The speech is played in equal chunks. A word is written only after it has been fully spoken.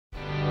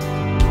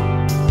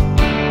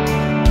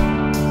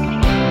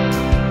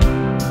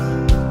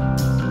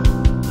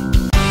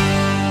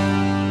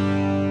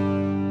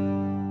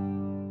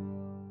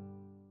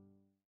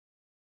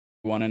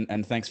everyone,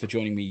 and thanks for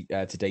joining me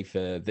today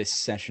for this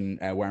session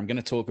where I'm going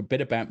to talk a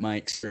bit about my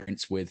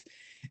experience with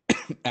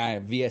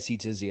VSE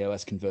to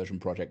ZOS conversion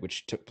project,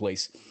 which took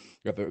place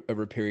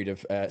over a period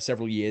of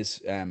several years,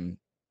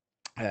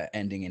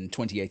 ending in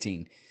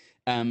 2018.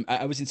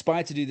 I was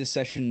inspired to do this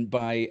session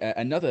by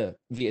another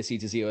VSE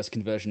to ZOS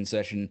conversion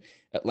session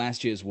at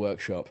last year's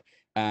workshop.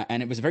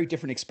 And it was a very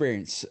different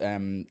experience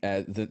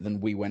than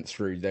we went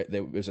through.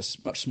 There was a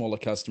much smaller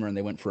customer, and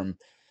they went from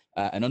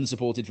an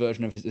unsupported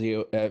version of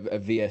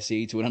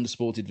VSE to an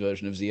unsupported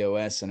version of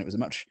ZOS, and it was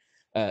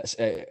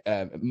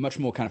a much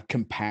more kind of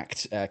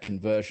compact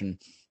conversion.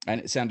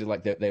 And it sounded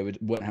like they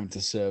weren't having to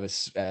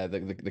service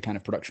the kind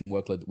of production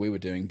workload that we were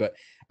doing. But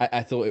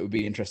I thought it would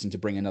be interesting to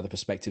bring another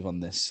perspective on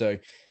this. So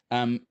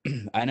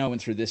I know I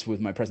went through this with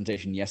my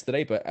presentation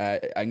yesterday, but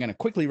I'm going to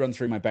quickly run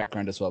through my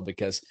background as well,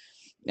 because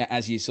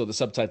as you saw the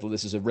subtitle,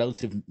 this is a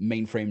relative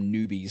mainframe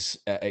newbies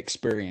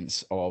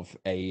experience of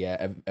a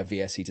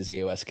VSE to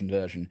ZOS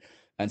conversion.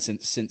 And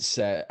since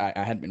I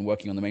hadn't been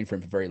working on the mainframe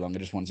for very long, I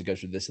just wanted to go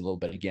through this a little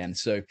bit again.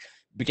 So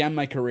began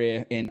my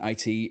career in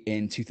IT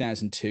in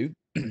 2002,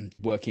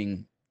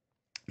 working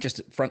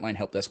just frontline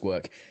help desk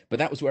work. But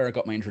that was where I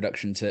got my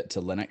introduction to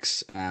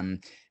Linux,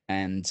 and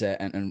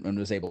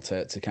was able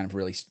to kind of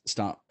really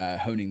start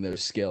honing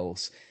those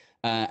skills.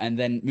 And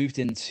then moved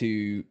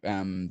into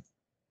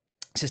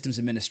systems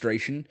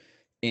administration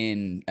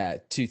in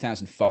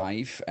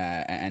 2005,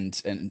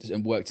 and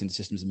worked in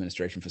systems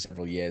administration for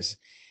several years.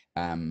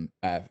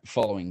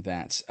 Following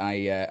that,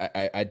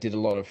 I did a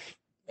lot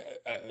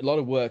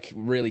of work.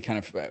 Really, kind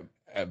of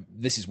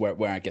this is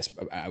where I guess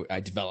I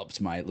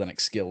developed my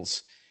Linux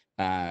skills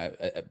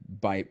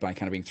by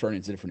kind of being thrown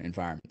into different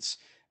environments,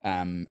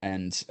 and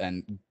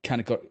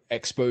kind of got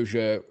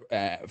exposure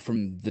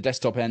from the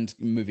desktop end,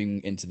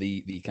 moving into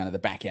the kind of the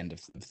back end of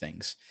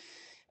things.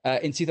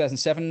 In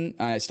 2007,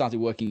 I started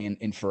working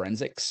in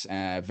forensics.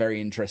 Very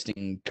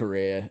interesting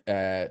career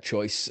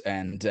choice,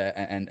 and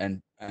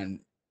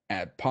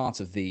part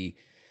of the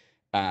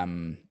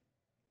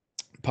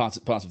part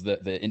of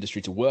the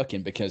industry to work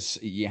in, because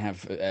you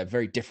have a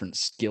very different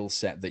skill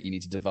set that you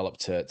need to develop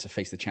to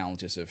face the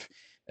challenges of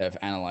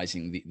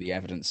analyzing the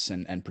evidence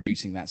and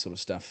producing that sort of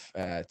stuff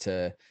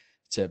to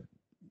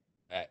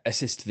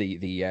assist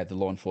the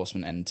law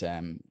enforcement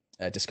and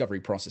discovery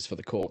process for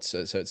the courts. So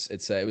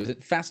it was a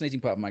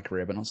fascinating part of my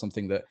career, but not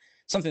something that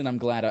I'm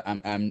glad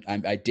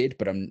I did,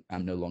 but I'm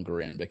no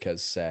longer in,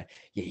 because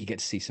you get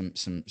to see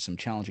some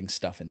challenging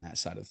stuff in that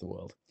side of the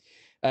world.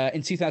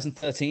 In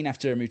 2013,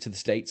 after I moved to the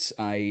States,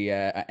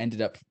 I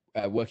ended up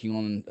working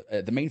on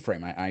the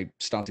mainframe. I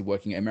started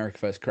working at America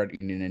First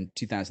Credit Union in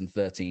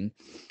 2013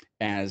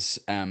 as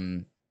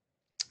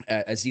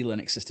a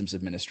Z-Linux systems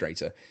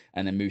administrator,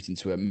 and then moved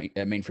into a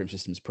mainframe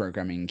systems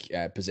programming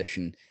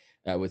position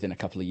within a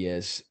couple of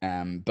years.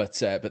 But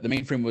the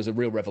mainframe was a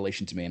real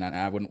revelation to me, and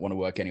I wouldn't want to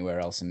work anywhere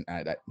else. And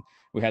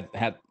we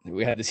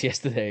had this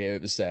yesterday.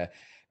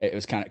 It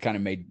was kind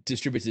of made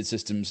distributed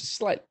systems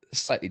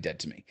slightly dead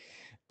to me.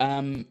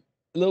 A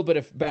little bit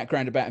of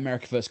background about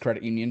America First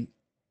Credit Union.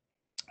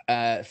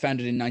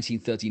 Founded in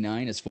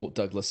 1939 as Fort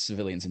Douglas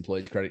Civilians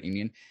Employees Credit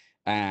Union.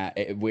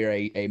 We're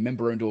a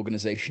member-owned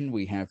organization.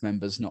 We have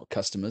members, not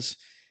customers.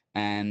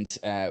 And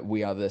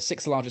we are the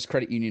 6th largest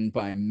credit union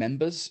by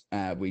members.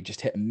 We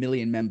just hit 1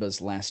 million members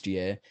last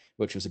year,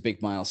 which was a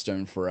big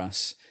milestone for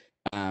us.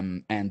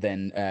 And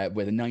then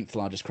we're the 9th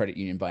largest credit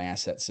union by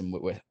assets, and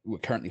we're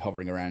currently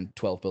hovering around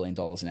 $12 billion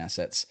in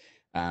assets.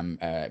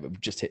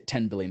 We've just hit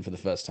 10 billion for the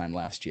first time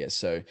last year.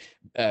 So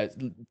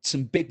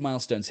some big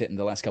milestones hit in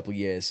the last couple of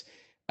years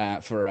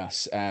for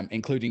us,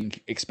 including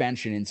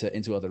expansion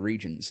into other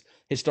regions.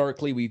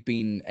 Historically, we've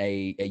been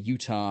a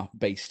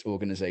Utah-based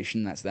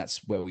organization. That's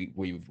where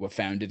we were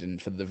founded,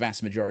 and for the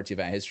vast majority of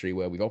our history,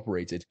 where we've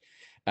operated.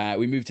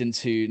 We moved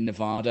into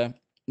Nevada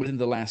within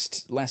the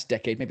last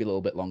decade, maybe a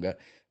little bit longer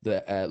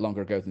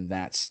ago than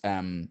that.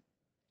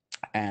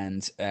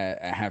 And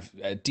have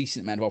a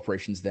decent amount of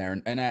operations there,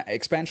 and our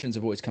expansions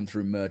have always come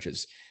through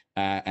mergers.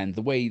 And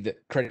the way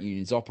that credit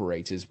unions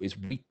operate is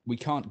we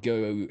can't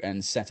go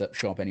and set up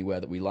shop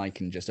anywhere that we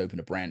like and just open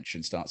a branch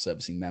and start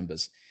servicing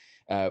members.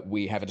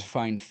 We have a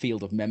defined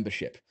field of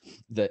membership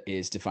that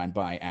is defined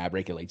by our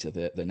regulator,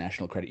 the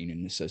National Credit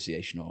Union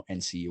Association, or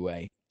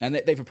NCUA. And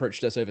they've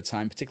approached us over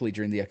time, particularly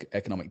during the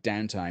economic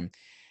downtime,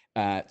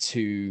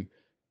 to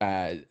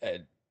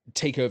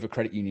take over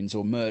credit unions,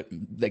 or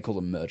they call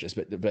them mergers,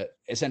 but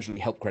essentially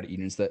help credit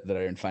unions that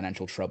are in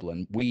financial trouble.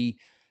 And we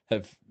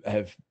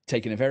have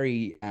taken a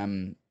very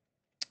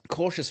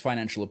cautious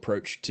financial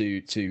approach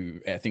to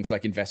things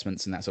like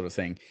investments and that sort of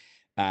thing,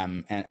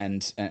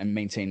 and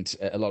maintained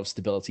a lot of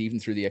stability even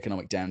through the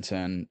economic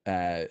downturn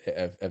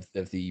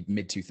of the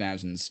mid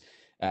 2000s.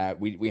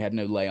 We had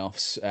no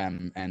layoffs,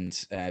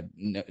 and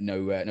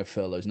no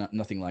furloughs,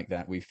 nothing like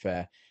that. We've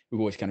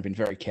always kind of been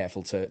very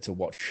careful to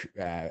watch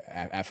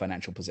our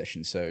financial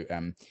position. So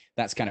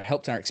that's kind of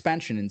helped our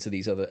expansion into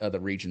these other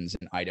regions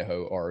in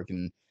Idaho,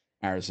 Oregon,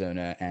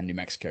 Arizona, and New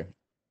Mexico.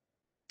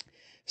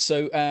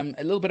 So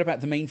a little bit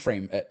about the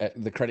mainframe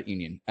at the credit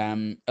union.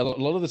 A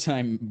lot of the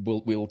time,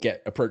 we'll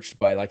get approached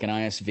by like an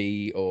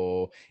ISV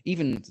or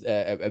even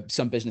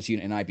some business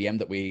unit in IBM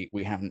that we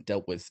haven't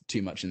dealt with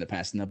too much in the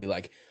past, and they'll be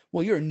like,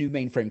 "Well, you're a new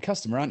mainframe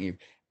customer, aren't you?"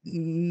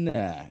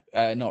 Nah,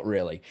 not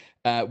really.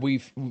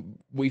 We've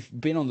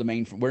been on the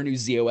mainframe. We're a new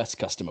ZOS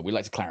customer. We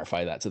like to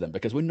clarify that to them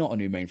because we're not a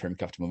new mainframe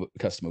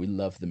customer. We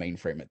love the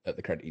mainframe at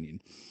the credit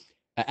union.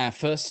 Our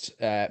first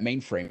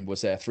mainframe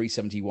was a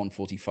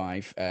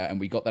 370-145, and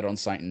we got that on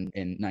site in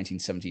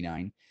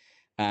 1979.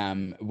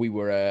 We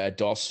were a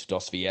DOS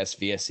VS,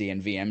 VSE,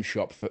 and VM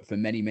shop for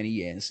many, many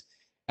years.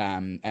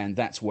 And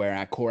that's where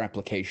our core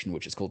application,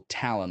 which is called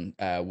Talon,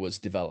 was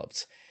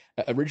developed.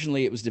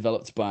 Originally, it was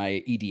developed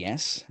by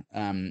EDS,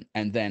 and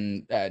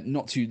then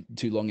not too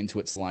long into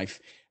its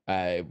life,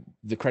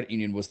 the credit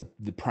union was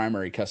the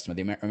primary customer.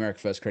 The America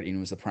First Credit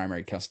Union was the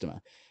primary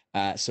customer.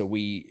 So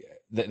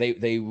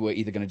they were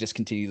either going to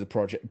discontinue the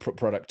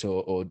product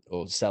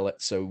or sell it.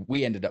 So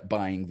we ended up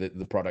buying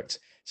the product.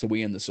 So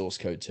we own the source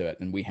code to it,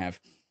 and we have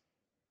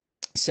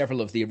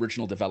several of the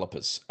original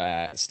developers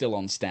still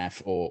on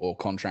staff or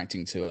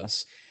contracting to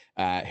us,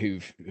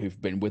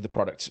 who've been with the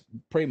product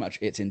pretty much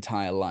its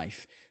entire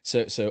life.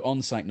 So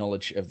on-site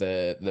knowledge of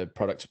the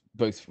product,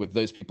 both with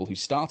those people who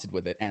started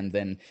with it and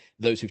then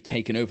those who've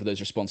taken over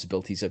those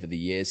responsibilities over the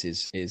years,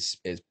 is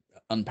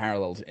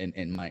unparalleled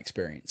in my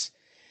experience.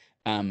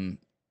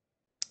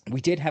 We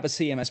did have a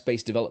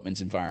CMS-based development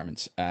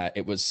environment.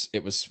 It was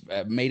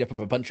made up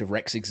of a bunch of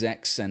Rex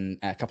execs and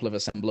a couple of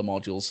assembler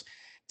modules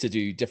to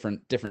do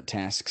different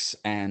tasks,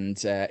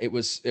 and it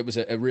was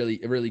a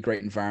really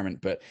great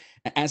environment. But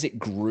as it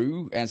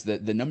grew, as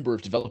the number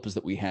of developers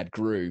that we had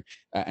grew,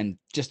 and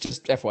just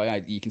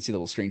FYI, you can see the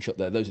little screenshot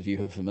there. Those of you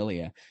who are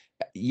familiar,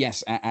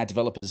 yes, our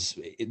developers,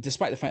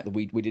 despite the fact that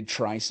we did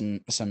try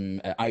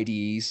some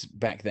IDEs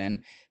back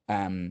then,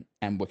 and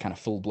we're kind of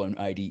full blown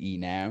IDE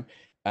now.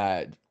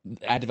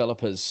 Our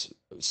developers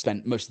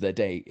spent most of their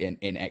day in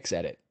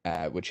Xedit,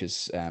 which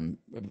is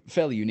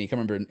fairly unique. I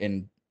remember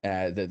in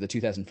the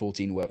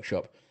 2014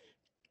 workshop,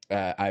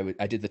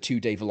 I did the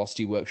 2-day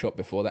Velocity workshop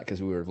before that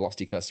because we were a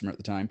Velocity customer at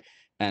the time.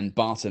 And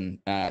Barton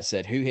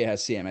said, "Who here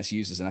has CMS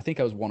users?" And I think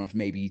I was one of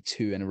maybe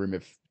 2 in a room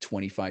of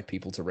 25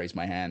 people to raise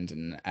my hand.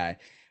 And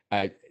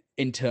I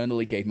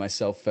internally gave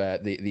myself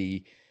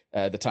the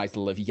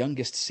title of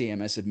youngest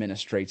CMS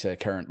administrator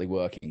currently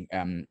working.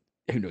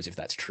 Who knows if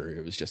that's true?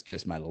 It was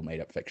just my little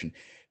made up fiction.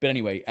 But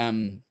anyway,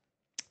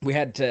 we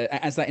had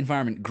as that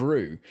environment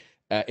grew,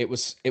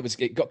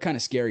 it got kind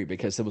of scary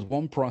because there was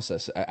one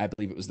process, I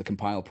believe it was the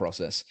compile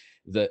process,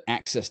 that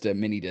accessed a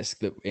mini disk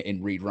that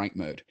in read write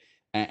mode,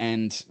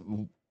 and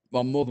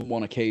on more than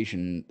one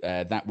occasion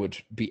that would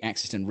be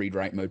accessed in read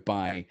write mode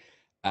by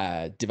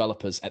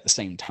developers at the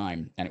same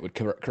time, and it would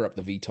corrupt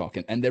the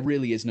VTOC. And there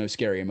really is no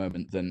scarier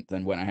moment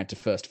than when I had to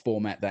first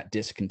format that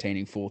disk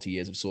containing 40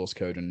 years of source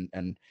code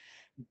and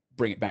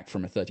bring it back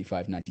from a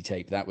 3590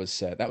 tape. That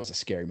was a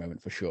scary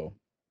moment for sure.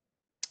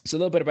 So a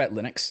little bit about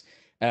Linux.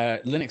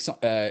 Linux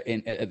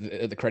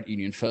at the credit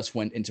union first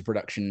went into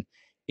production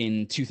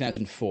in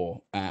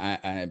 2004.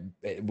 Our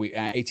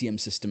ATM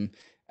system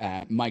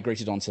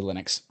migrated onto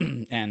Linux,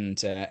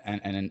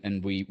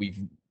 and we've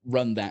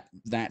run that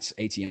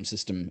ATM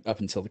system up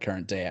until the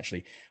current day.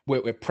 Actually,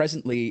 we're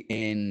presently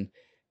in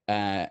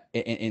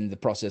the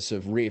process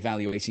of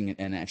reevaluating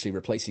and actually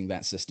replacing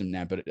that system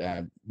now. But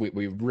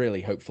we're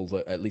really hopeful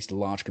that at least a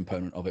large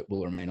component of it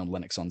will remain on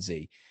Linux on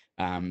Z.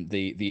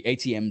 The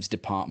ATMs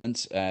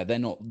department, they're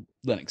not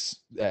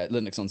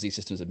Linux on Z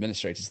systems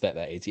administrators, they're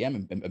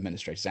ATM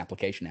administrators,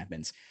 application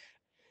admins,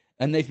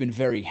 and they've been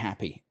very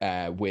happy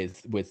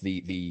with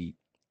the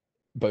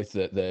both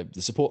the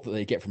support that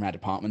they get from our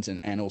department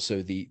and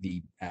also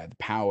the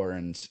power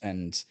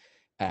and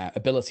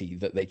ability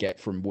that they get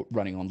from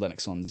running on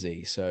Linux on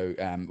Z. So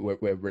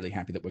we're really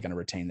happy that we're going to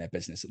retain their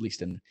business, at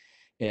least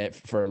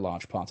for a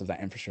large part of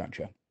that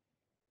infrastructure.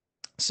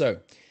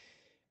 So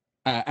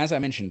as I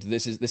mentioned,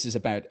 this is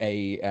about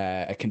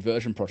a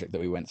conversion project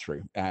that we went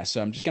through.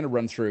 So I'm just going to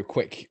run through a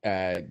quick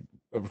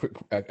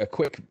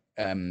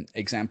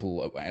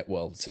example,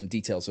 some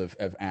details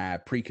of our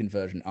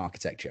pre-conversion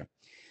architecture.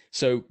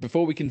 So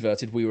before we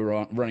converted, we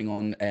were running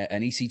on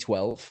an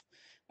EC12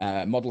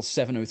 model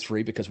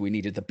 703 because we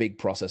needed the big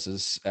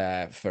processors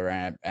for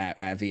our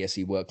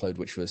VSE workload,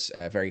 which was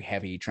a very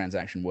heavy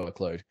transaction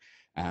workload,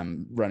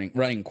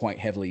 running quite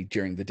heavily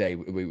during the day.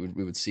 We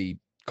would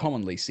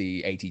commonly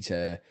see 80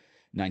 to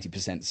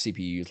 90% CPU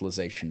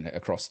utilization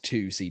across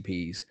 2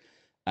 CPs.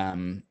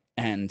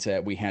 And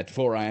we had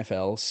 4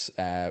 IFLs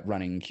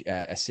running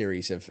a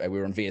series of, we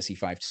were on VSE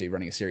 5.2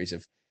 running a series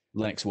of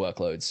Linux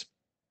workloads.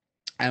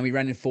 And we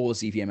ran in 4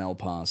 ZVML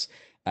paths,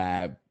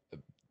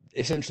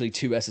 essentially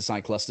 2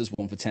 SSI clusters,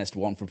 one for test,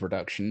 one for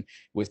production,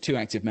 with 2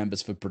 active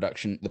members for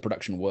production, the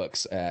production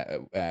works,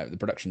 the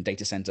production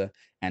data center,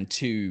 and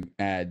 2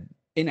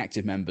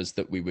 inactive members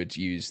that we would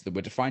use that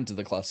were defined to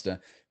the cluster,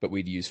 but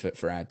we'd use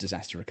for our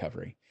disaster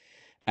recovery.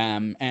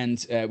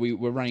 And we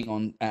were running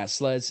on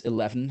SLES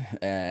 11,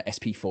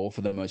 SP4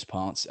 for the most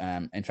part.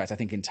 In fact, I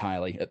think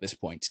entirely at this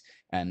point.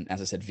 And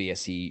as I said,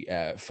 VSE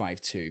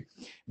 5.2.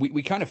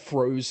 We kind of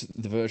froze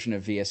the version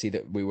of VSE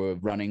that we were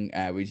running.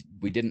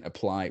 We didn't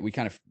apply. We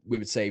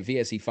would say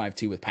VSE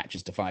 5.2 with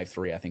patches to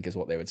 5.3, I think is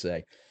what they would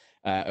say.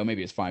 Or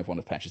maybe it's 5.1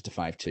 with patches to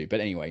 5.2.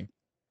 But anyway,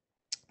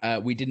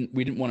 we didn't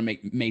want to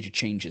make major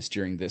changes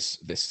during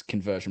this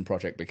conversion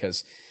project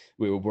because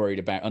we were worried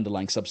about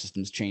underlying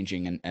subsystems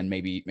changing and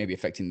maybe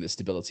affecting the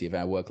stability of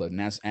our workload.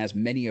 And as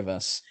many of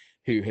us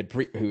who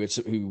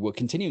were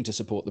continuing to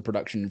support the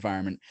production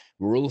environment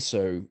were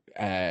also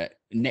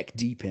neck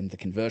deep in the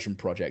conversion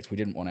project, we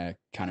didn't want to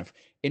kind of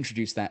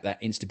introduce that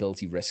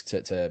instability risk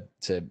to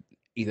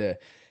either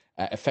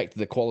affect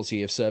the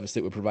quality of service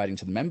that we're providing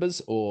to the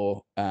members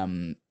or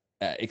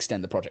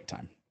extend the project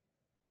time.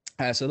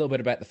 So a little bit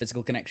about the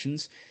physical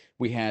connections.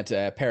 We had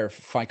a pair of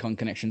Ficon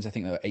connections. I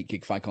think they were 8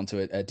 gig Ficon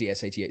to a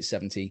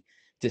DS8870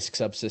 disk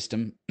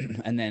subsystem,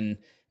 and then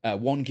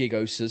 1 gig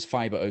OSAs,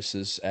 fiber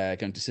OSAs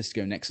going to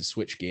Cisco Nexus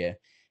switchgear.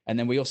 And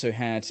then we also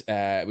had,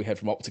 we heard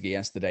from Optica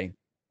yesterday,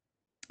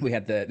 we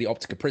had the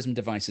Optica Prism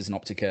devices and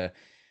Optica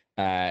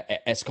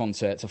SCON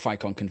to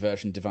Ficon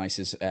conversion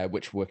devices,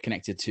 which were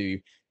connected to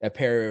a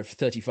pair of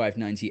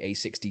 3590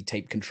 A60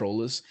 tape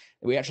controllers.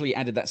 We actually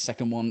added that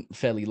second one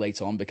fairly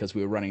late on because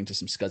we were running into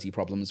some SCSI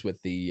problems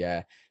with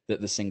the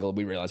single.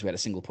 We realized we had a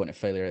single point of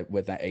failure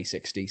with that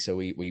A60, so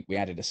we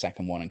added a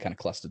second one and kind of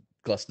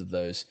clustered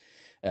those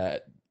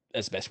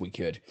as best we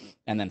could.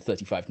 And then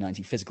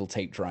 3590 physical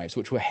tape drives,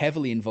 which were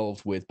heavily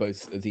involved with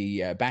both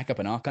the backup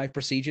and archive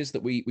procedures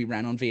that we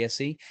ran on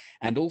VSE,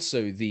 and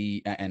also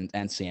the and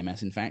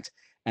CMS, in fact,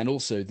 and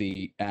also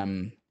the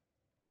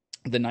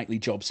nightly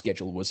job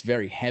schedule was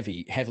very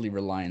heavily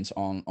reliant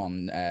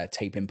on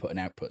tape input and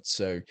output.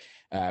 So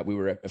we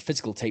were a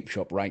physical tape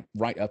shop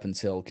right up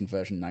until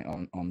conversion night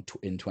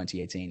in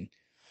 2018.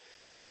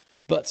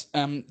 But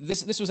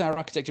this was our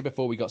architecture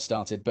before we got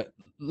started. But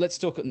let's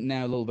talk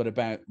now a little bit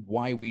about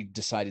why we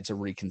decided to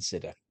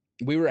reconsider.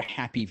 We were a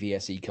happy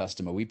VSE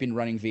customer. We've been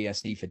running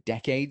VSE for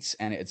decades,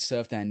 and it had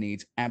served our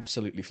needs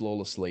absolutely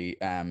flawlessly.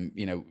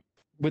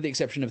 With the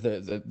exception of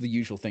the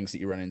usual things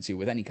that you run into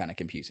with any kind of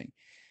computing.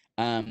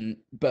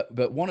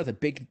 But one of the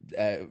big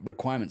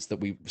requirements that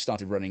we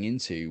started running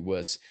into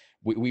was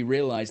we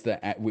realized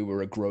that we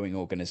were a growing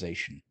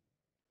organization.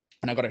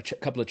 And I've got a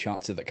couple of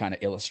charts that kind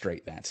of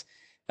illustrate that.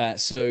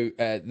 So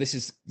this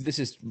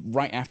is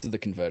right after the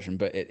conversion,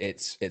 but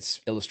it's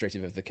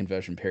illustrative of the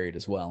conversion period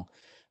as well.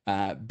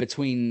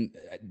 Between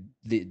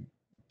the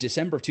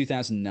December of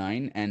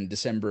 2009 and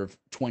December of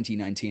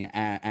 2019,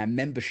 our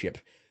membership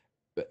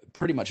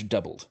pretty much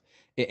doubled.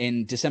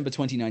 In December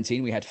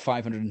 2019, we had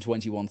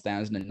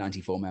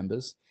 521,094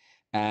 members.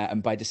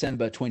 And by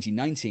December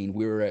 2019,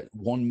 we were at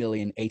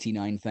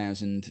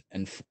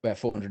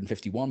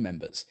 1,089,451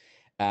 members.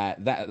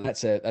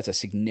 That's a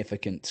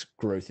significant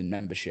growth in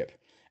membership.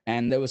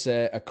 And there was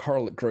a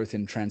correlate growth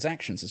in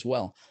transactions as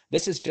well.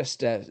 This is just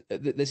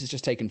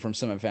taken from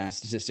some of our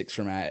statistics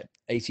from our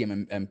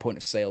ATM and point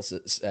of sale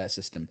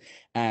system.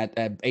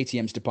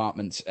 ATM's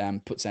department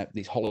puts out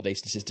these holiday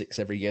statistics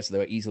every year, so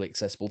they're easily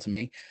accessible to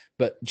me.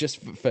 But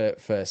just for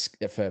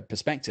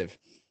perspective,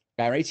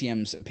 our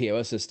ATM's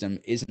POS system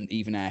isn't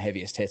even our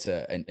heaviest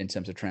hitter in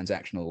terms of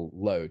transactional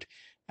load.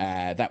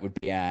 That would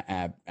be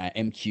our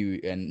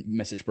MQ and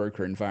message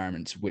broker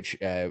environment, which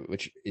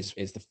is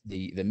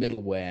the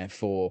middleware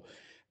for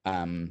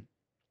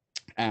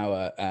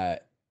our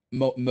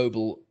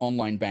mobile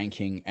online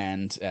banking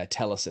and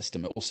teller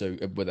system, also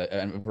with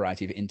a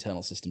variety of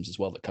internal systems as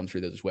well that come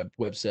through those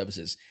web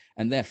services,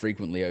 and they're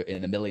frequently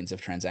in the millions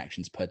of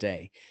transactions per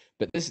day.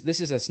 But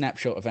this is a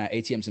snapshot of our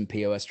ATMs and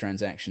POS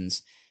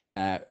transactions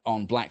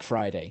on Black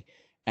Friday.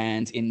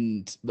 And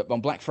on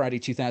Black Friday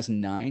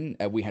 2009,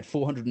 we had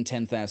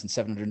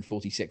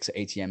 410,746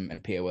 ATM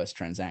and POS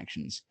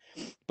transactions.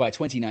 By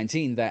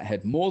 2019, that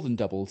had more than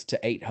doubled to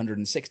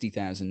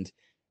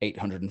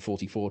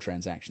 860,844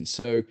 transactions.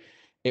 So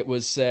it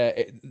was,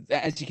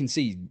 as you can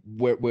see,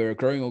 we're a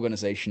growing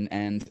organization,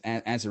 and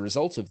as a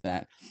result of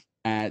that,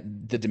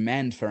 the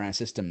demand for our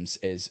systems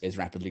is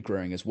rapidly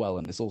growing as well.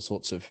 And there's all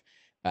sorts of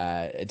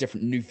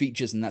different new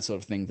features and that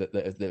sort of thing that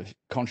have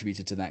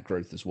contributed to that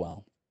growth as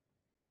well.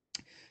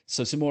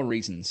 So some more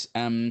reasons.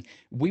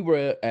 We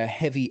were a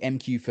heavy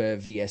MQ for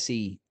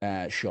VSE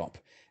shop,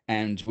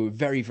 and we were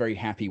very, very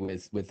happy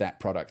with that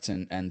product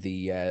and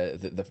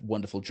the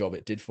wonderful job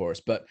it did for us.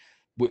 But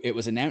it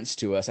was announced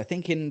to us, I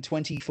think in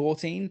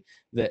 2014,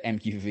 that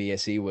MQ for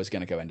VSE was going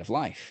to go end of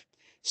life.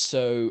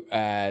 So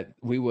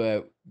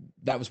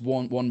that was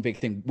one big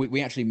thing.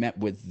 We actually met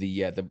with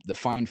the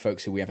fine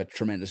folks who we have a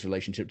tremendous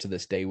relationship to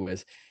this day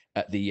with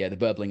at the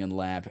Berblingen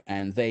lab,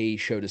 and they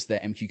showed us their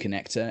MQ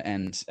connector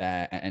and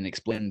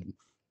explained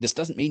this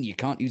doesn't mean you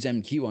can't use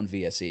MQ on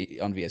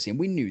VSE, and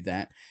we knew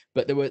that,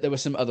 but there were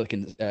some other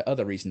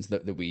reasons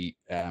that we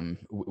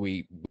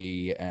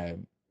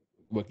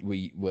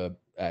were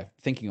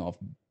thinking of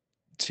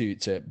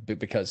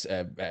because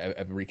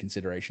of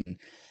reconsideration,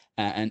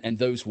 and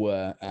those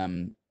were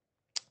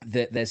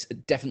there's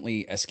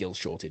definitely a skills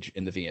shortage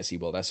in the VSE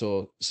world. I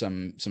saw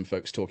some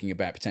folks talking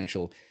about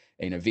potential,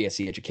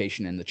 VSE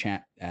education in the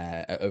chat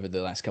over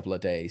the last couple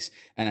of days,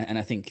 and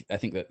I think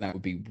that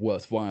would be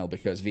worthwhile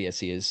because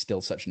VSE is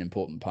still such an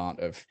important part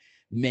of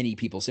many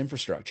people's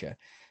infrastructure.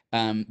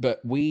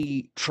 But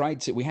we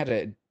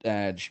had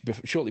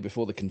shortly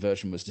before the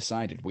conversion was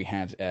decided, we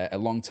had a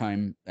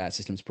long-time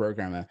systems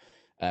programmer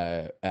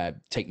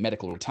take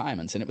medical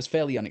retirement, and it was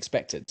fairly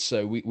unexpected.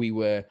 So we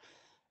were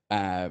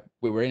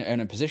in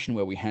a position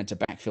where we had to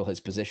backfill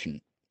his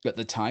position. At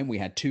the time, we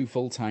had 2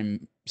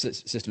 full-time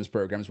systems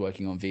programs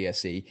working on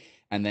VSE,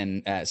 and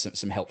then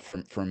some help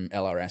from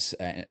LRS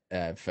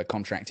for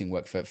contracting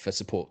work for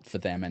support for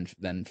them, and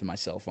then for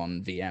myself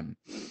on VM.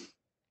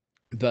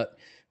 But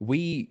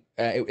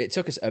it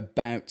took us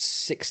about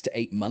 6 to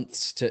 8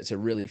 months to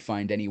really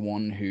find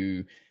anyone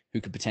who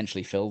could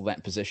potentially fill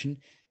that position,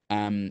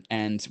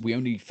 and we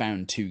only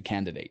found 2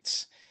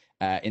 candidates.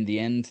 In the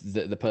end,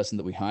 the person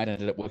that we hired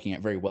ended up working out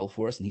very well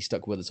for us, and he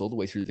stuck with us all the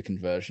way through the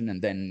conversion. And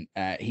then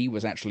he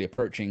was actually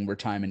approaching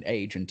retirement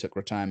age and took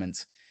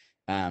retirement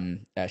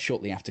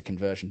shortly after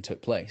conversion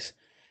took place.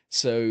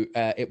 So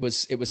it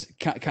was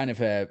kind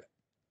of an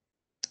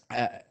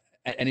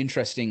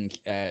interesting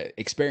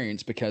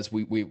experience, because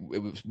we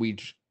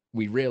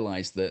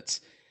realized that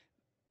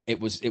it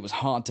was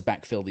hard to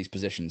backfill these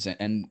positions,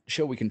 and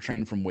sure, we can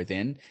train from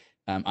within.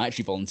 I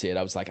actually volunteered.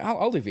 I was like,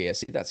 I'll do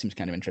VSE. That seems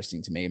kind of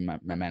interesting to me. And my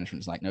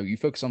management was like, no, you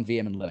focus on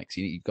VM and Linux.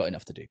 You've got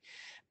enough to do.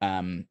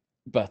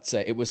 But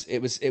it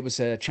was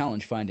a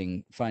challenge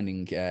finding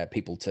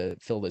people to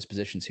fill those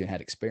positions who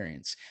had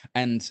experience.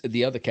 And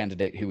the other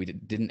candidate who we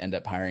didn't end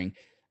up hiring,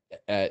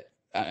 a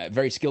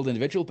very skilled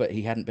individual, but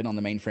he hadn't been on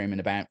the mainframe in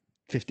about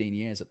 15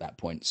 years at that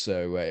point.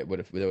 So there would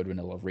have been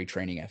a lot of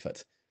retraining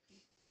effort.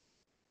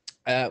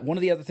 One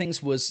of the other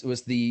things was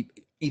the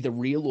either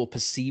real or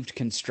perceived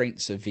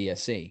constraints of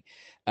VSE.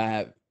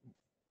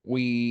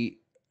 We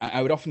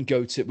would often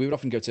go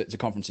to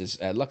conferences.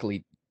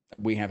 Luckily,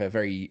 we have a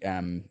very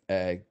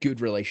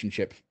good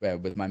relationship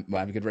with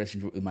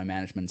my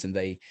management, and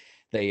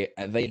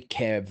they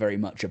care very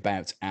much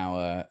about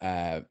our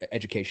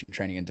education,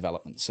 training, and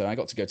development. So I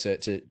got to go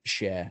to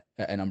share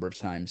a number of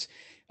times.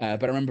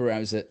 But I remember I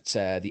was at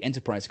the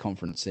Enterprise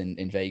Conference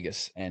in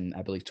Vegas in,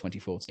 I believe,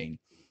 2014,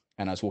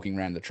 and I was walking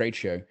around the trade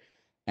show,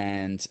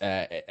 and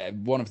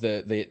one of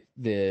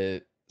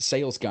the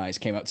sales guys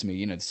came up to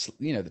me,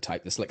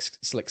 the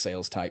slick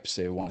sales types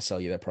who want to sell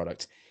you their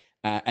product.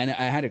 And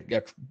I had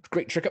a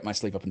great trick up my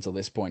sleeve up until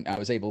this point. I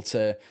was able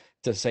to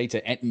say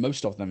to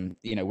most of them,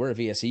 we're a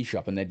VSE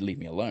shop, and they'd leave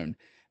me alone.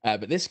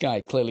 But this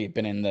guy clearly had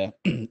been in the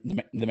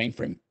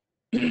mainframe,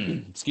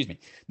 excuse me,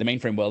 the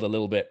mainframe world a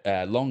little bit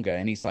longer,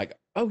 and he's like,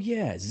 "Oh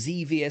yeah,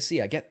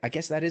 ZVSE. I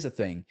guess that is a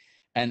thing."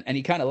 And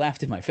he kind of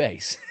laughed in my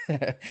face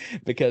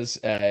because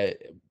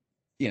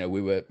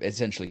we were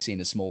essentially seen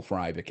as small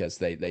fry because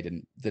they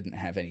didn't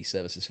have any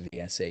services for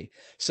VSE.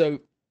 So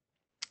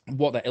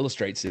what that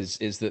illustrates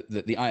is that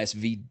the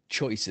ISV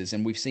choices,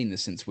 and we've seen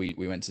this since we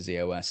went to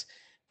ZOS,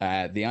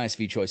 the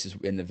ISV choices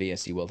in the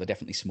VSE world are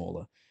definitely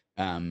smaller.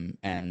 And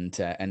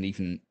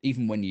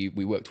even when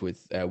we worked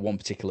with one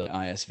particular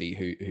ISV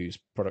whose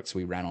products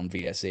we ran on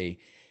VSE,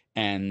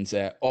 and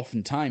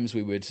oftentimes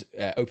we would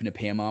open a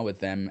PMR with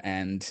them,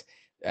 and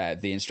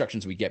the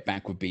instructions we get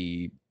back would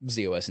be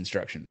ZOS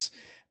instructions.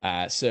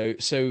 So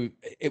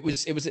it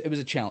was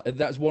a challenge.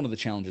 That was one of the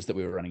challenges that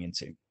we were running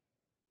into.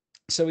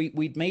 So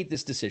we'd made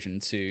this decision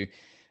to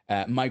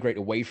migrate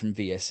away from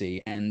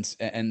VSE,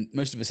 and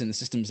most of us in the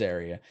systems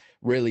area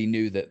really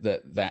knew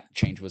that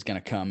change was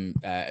going to come.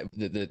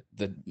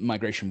 The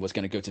migration was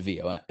going to go to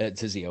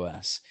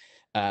ZOS.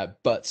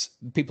 But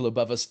people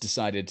above us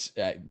decided,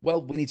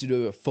 we need to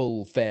do a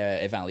full,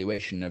 fair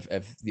evaluation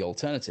of the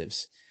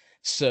alternatives.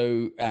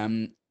 So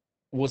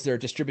was there a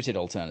distributed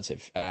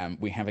alternative?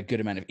 We have a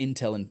good amount of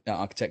Intel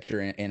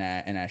architecture in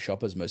our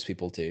shop, as most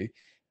people do.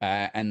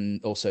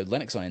 And also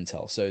Linux on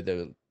Intel. So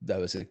there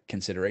was a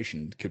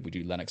consideration. Could we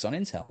do Linux on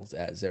Intel?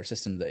 Is there a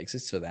system that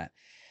exists for that?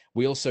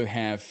 We also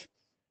have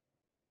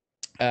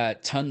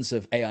tons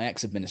of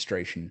AIX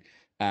administration,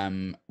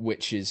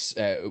 which is,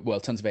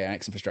 tons of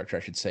AIX infrastructure,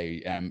 I should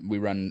say. We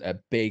run a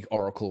big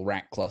Oracle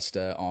rack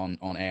cluster on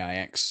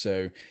AIX.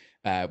 So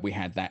we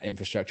had that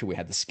infrastructure. We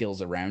had the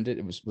skills around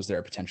it. Was there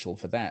a potential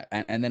for that?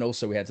 And then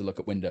also we had to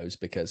look at Windows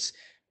because,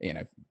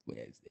 it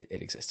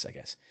exists, I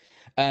guess.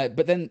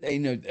 But then,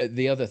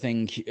 the other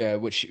thing,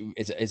 which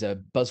is a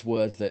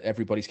buzzword that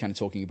everybody's kind of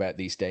talking about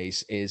these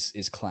days,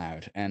 is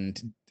cloud.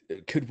 And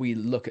could we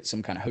look at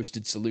some kind of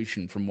hosted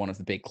solution from one of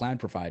the big cloud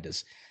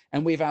providers?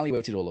 And we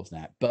evaluated all of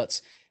that.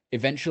 But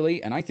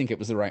eventually, and I think it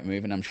was the right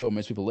move, and I'm sure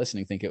most people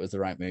listening think it was the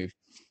right move,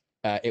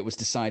 it was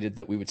decided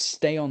that we would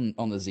stay on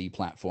the Z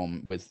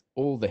platform with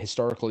all the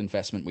historical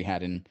investment we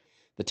had in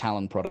the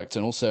Talon product,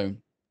 and also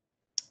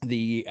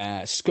the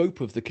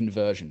scope of the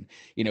conversion.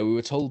 We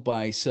were told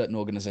by certain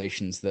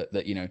organizations that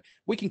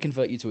we can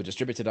convert you to a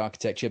distributed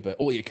architecture, but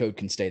all your code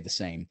can stay the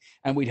same.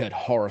 And we'd heard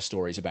horror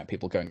stories about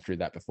people going through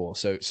that before.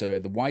 So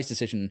the wise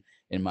decision,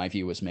 in my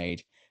view, was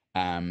made.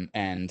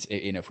 And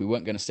if we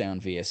weren't going to stay on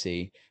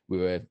VSE, we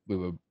were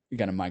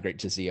going to migrate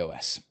to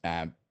ZOS.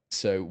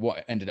 So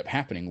what ended up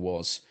happening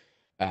was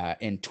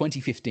in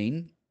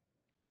 2015,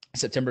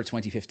 September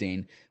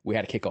 2015, we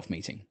had a kickoff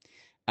meeting.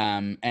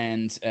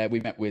 And we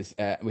met with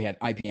we had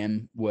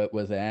IBM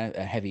were there,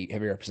 a heavy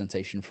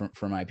representation from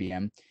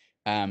IBM.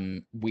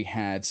 We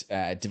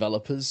had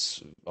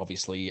developers,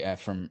 obviously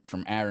from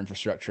our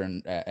infrastructure,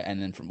 and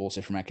then from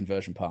our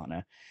conversion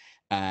partner,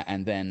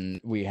 and then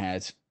we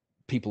had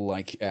people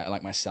like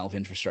myself,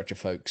 infrastructure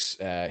folks,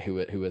 who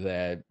were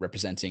there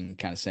representing,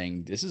 kind of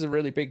saying, this is a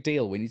really big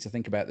deal. We need to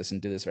think about this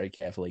and do this very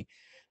carefully.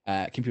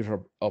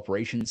 Computer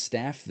operations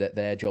staff, that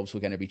their jobs were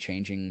going to be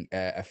changing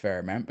a fair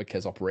amount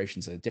because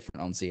operations are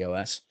different on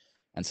ZOS,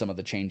 and some of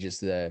the changes,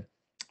 the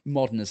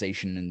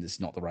modernization, and it's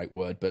not the right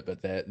word, but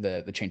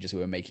the changes we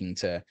were making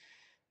to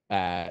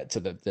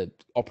the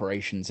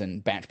operations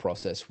and batch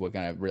process were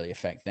going to really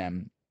affect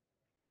them.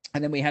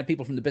 And then we had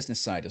people from the business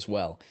side as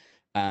well,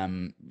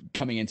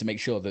 coming in to make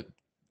sure that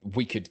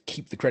we could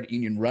keep the credit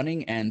union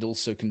running and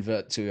also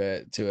convert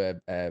to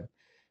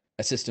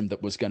a system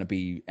that was going to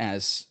be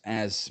as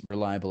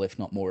reliable, if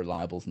not more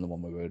reliable, than the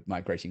one we were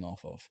migrating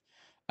off of.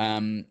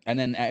 And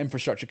then our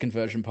infrastructure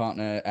conversion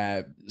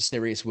partner,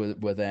 Sirius,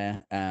 were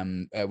there.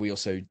 We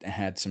also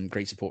had some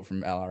great support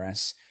from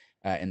LRS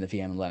in the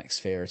VM and Linux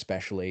sphere,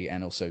 especially,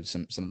 and also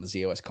some of the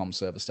ZOS com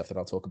server stuff that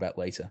I'll talk about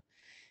later.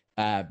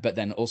 But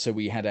then also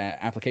we had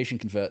application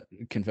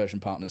conversion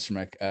partners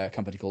from a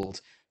company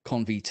called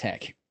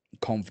Convtech.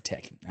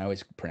 I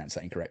always pronounce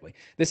that incorrectly.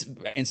 This,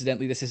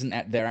 incidentally, this isn't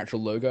at their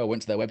actual logo. I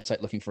went to their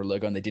website looking for a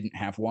logo and they didn't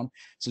have one.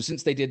 So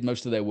since they did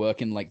most of their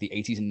work in like the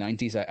 80s and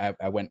 90s,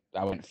 I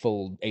went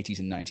full 80s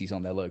and 90s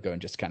on their logo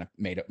and just kind of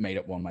made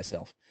up one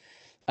myself.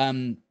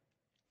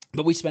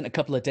 But we spent a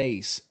couple of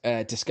days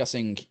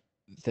discussing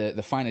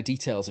the finer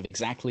details of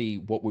exactly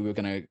what we were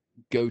going to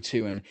go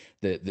to, and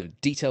the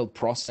detailed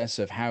process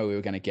of how we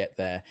were going to get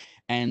there.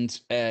 And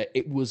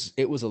it was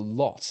a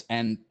lot.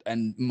 And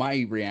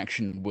my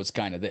reaction was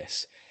kind of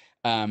this.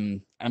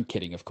 I'm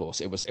kidding, of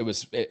course. It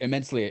was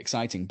immensely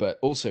exciting, but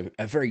also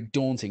a very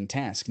daunting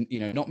task.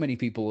 Not many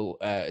people,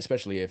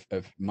 especially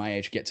of my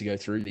age, get to go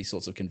through these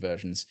sorts of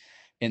conversions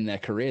in their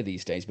career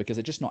these days because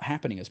they're just not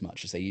happening as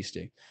much as they used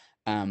to.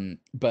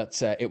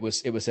 But it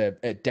was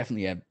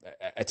definitely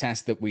a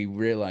task that we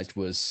realized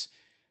was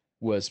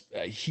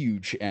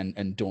huge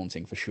and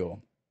daunting for sure.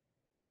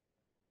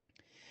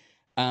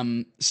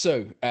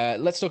 So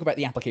let's talk about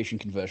the application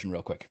conversion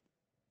real quick.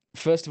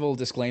 First of all,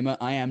 disclaimer: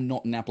 I am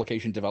not an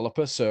application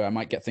developer, so I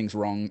might get things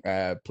wrong.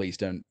 Please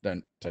don't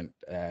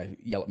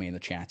yell at me in the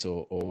chat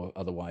or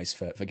otherwise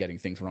for getting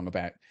things wrong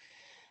about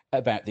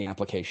the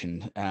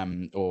application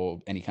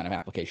or any kind of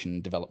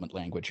application development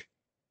language.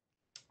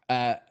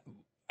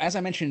 As I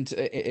mentioned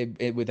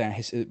with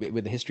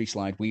the history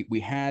slide, we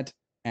had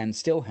and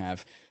still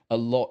have a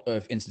lot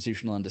of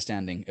institutional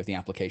understanding of the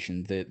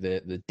application.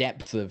 The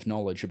depth of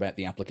knowledge about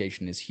the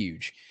application is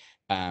huge,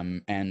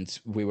 and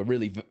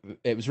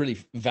it was really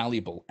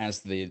valuable as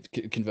the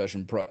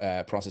conversion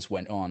process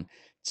went on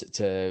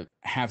to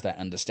have that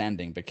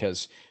understanding,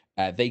 because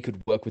they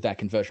could work with our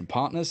conversion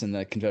partners, and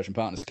the conversion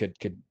partners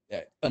could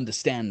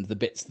understand the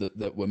bits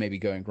that were maybe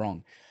going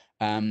wrong.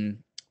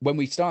 When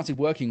we started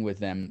working with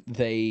them,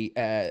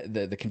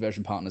 the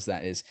conversion partners,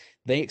 that is,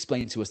 they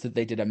explained to us that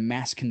they did a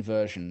mass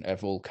conversion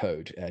of all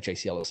code,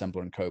 JCL,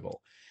 Assembler, and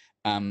COBOL.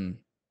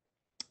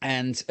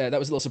 And that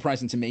was a little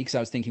surprising to me, because I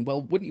was thinking,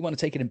 well, wouldn't you want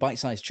to take it in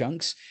bite-sized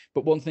chunks?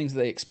 But one thing that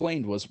they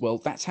explained was, well,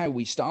 that's how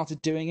we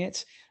started doing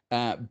it.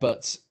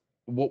 But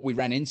what we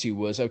ran into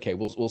was, okay,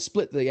 we'll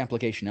split the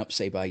application up,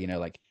 say by,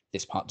 like,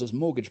 this part does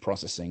mortgage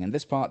processing and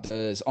this part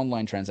does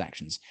online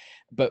transactions.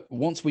 But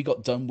once we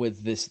got done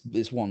with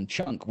this one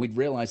chunk, we'd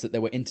realized that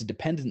there were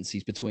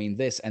interdependencies between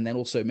this, and then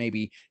also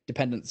maybe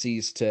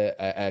dependencies to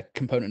a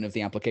component of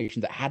the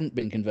application that hadn't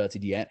been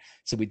converted yet.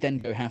 So we'd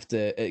then have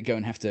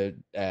to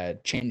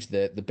change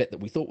the bit that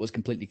we thought was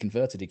completely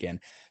converted again.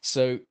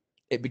 So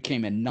it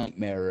became a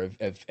nightmare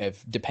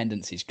of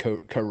dependencies,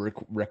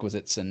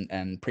 co-requisites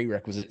and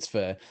prerequisites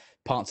for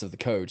parts of the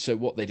code. So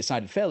what they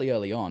decided fairly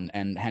early on,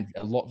 and had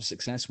a lot of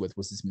success with,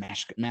 was this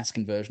mass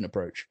conversion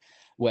approach,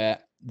 where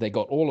they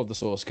got all of the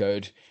source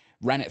code,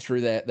 ran it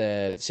through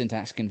their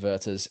syntax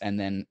converters, and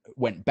then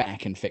went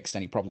back and fixed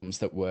any problems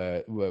that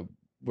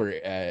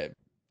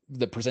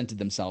that presented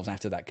themselves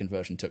after that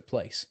conversion took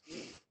place.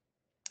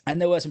 And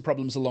there were some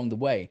problems along the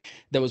way.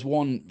 There was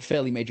one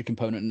fairly major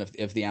component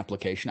of the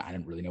application. I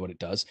don't really know what it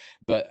does,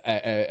 but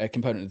a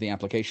component of the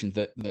application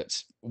that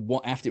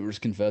after it was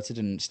converted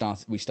and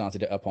we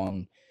started it up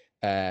on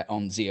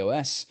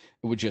ZOS,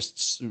 it would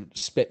just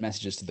spit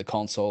messages to the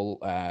console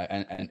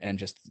and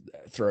just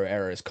throw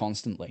errors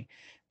constantly.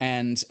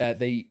 And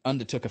they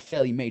undertook a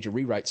fairly major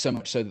rewrite, so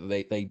much so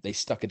that they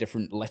stuck a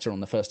different letter on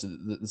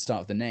the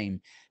start of the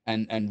name,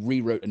 and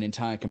rewrote an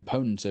entire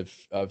component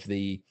of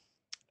the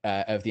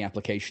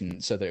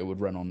application so that it would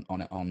run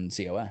on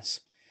ZOS.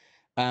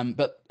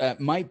 But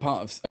my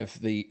part of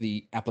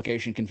the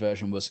application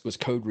conversion was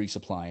code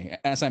resupply.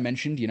 As I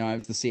mentioned, I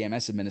was the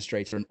CMS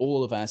administrator, and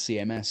all of our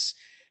CMS,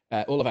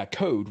 all of our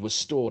code was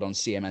stored on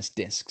CMS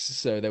disks.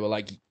 So they were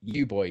like,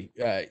 "You boy,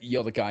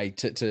 you're the guy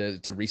to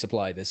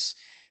resupply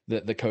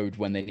the code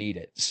when they need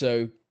it."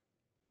 So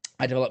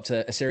I developed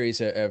a series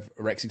of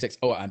Rex execs.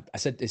 Oh, I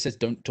said it says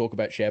don't talk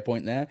about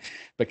SharePoint there,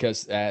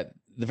 because the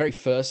very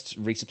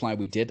first resupply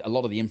we did, a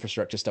lot of the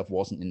infrastructure stuff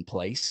wasn't in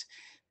place,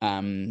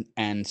 and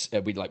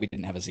we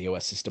didn't have a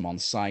ZOS system on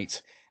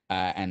site,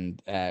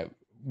 and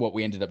what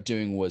we ended up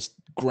doing was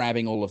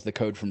grabbing all of the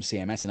code from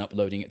CMS and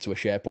uploading it to a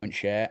SharePoint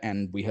share,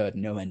 and we heard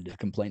no end of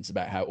complaints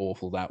about how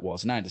awful that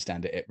was. And I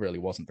understand it really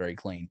wasn't very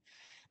clean.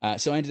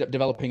 So I ended up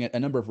developing a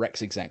number of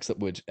Rex execs that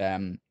would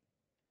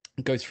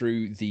go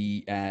through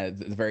the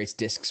various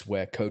disks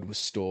where code was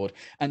stored.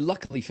 And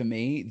luckily for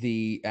me,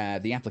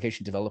 the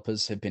application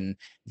developers have been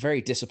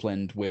very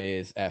disciplined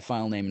with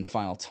file name and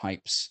file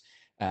types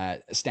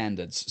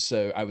standards.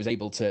 So I was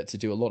able to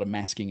do a lot of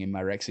masking in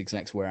my Rex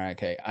execs where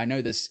I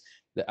know this.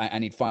 I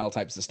need file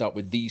types that start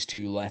with these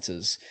two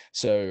letters,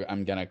 so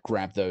I'm gonna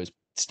grab those,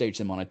 stage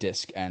them on a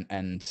disk, and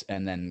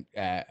then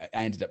I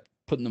ended up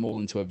putting them all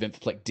into a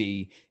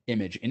vimflex-D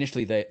image.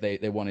 Initially,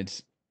 they wanted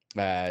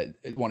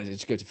it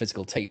to go to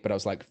physical tape, but I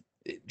was like,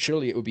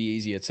 surely it would be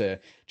easier to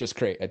just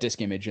create a disk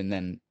image and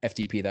then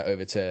FTP that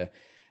over to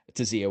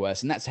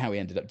ZOS, and that's how we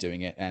ended up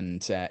doing it,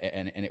 and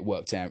it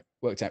worked out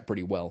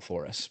pretty well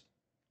for us.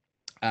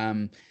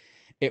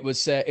 It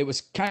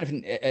was kind of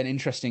an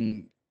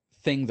interesting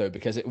thing though,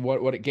 because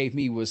what it gave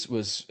me was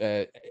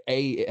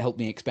it helped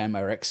me expand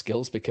my Rex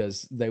skills,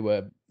 because they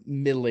were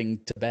middling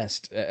to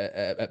best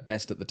at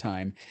best at the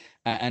time,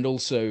 and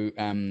also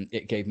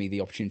it gave me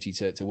the opportunity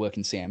to work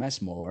in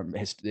CMS more.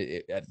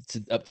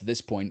 Up to this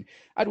point,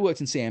 I'd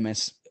worked in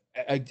CMS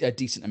a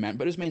decent amount,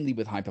 but it was mainly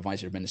with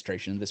hypervisor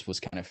administration. This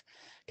was kind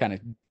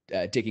of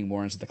digging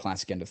more into the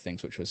classic end of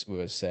things, which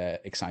was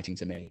exciting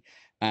to me.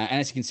 And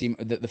as you can see,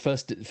 the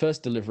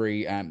first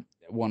delivery,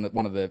 one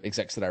of the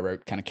execs that I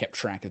wrote kind of kept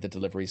track of the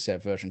deliveries,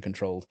 version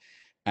controlled,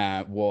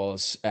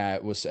 was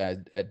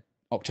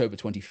October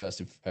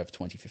 21st of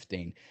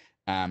 2015.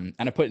 And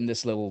I put in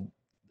this little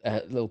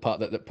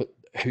part that put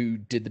who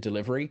did the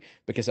delivery,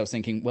 because I was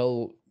thinking,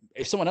 well,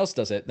 if someone else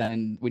does it,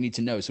 then we need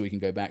to know so we can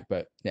go back.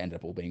 But it ended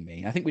up all being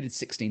me. I think we did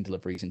 16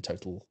 deliveries in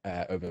total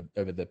over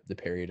the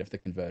period of the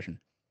conversion.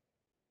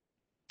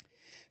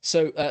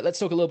 So let's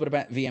talk a little bit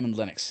about VM and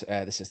Linux.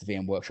 This is the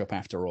VM workshop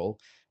after all.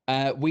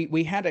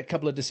 We had a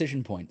couple of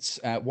decision points.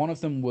 One of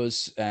them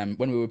was when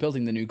we were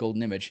building the new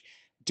golden image,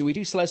 do we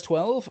do SLES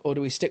 12 or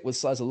do we stick with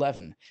SLES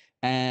 11?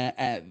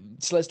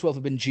 SLES 12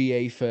 had been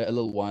GA for a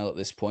little while at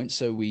this point,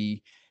 so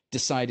we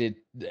decided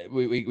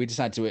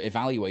to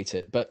evaluate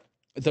it. But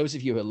those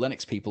of you who are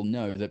Linux people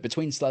know that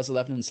between SLES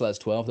 11 and SLES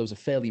 12, there was a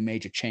fairly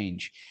major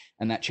change,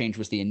 and that change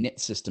was the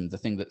init system, the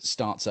thing that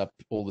starts up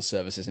all the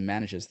services and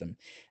manages them.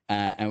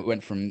 And it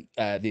went from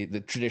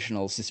the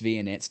traditional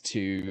sysv init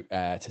to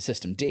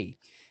systemd,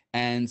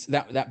 and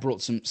that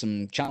brought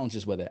some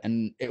challenges with it.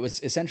 And it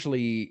was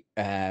essentially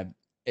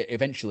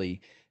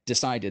eventually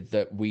decided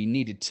that we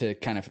needed to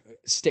kind of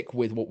stick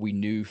with what we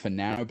knew for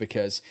now,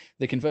 because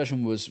the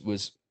conversion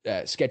was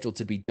scheduled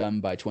to be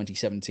done by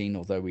 2017,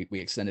 although we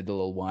extended a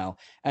little while,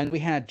 and we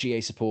had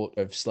GA support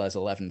of SLES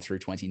 11 through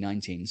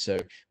 2019, so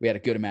we had a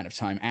good amount of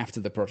time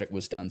after the project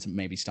was done to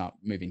maybe start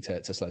moving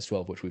to SLES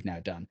 12, which we've now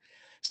done.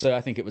 So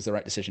I think it was the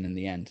right decision in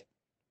the end.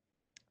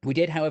 We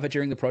did, however,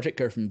 during the project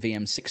go from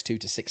VM 6.2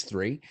 to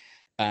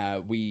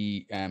 6.3.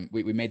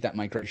 We made that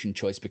migration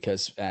choice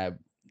because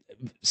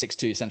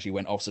 6.2 essentially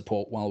went off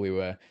support while we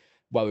were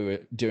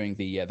doing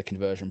the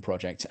conversion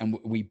project, and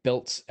we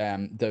built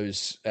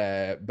those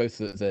both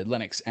the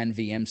Linux and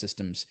VM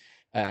systems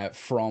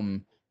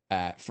from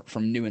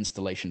new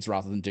installations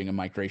rather than doing a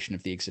migration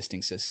of the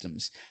existing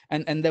systems.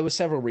 And there were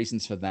several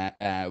reasons for that.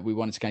 We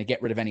wanted to kind of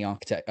get rid of any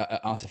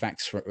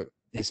artifacts,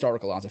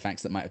 historical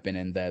artifacts that might have been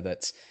in there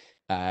that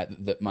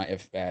might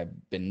have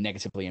been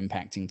negatively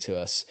impacting to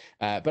us.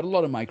 But a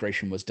lot of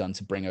migration was done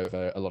to bring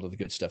over a lot of the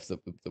good stuff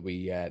that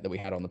we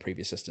had on the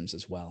previous systems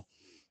as well.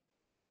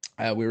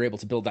 We were able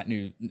to build that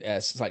new,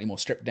 slightly more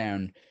stripped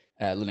down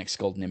Linux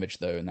golden image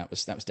though, and that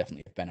was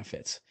definitely a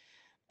benefit.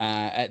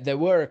 There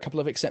were a couple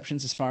of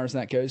exceptions as far as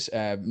that goes.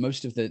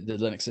 Most of the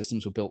Linux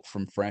systems were built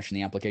from fresh, and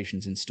the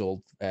applications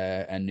installed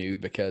anew,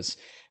 because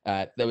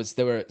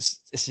there were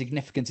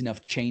significant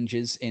enough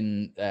changes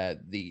in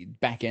the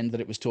back end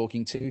that it was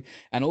talking to,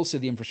 and also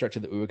the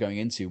infrastructure that we were going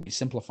into. We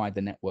simplified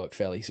the network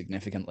fairly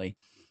significantly,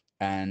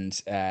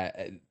 and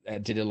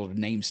did a lot of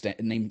name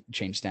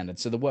change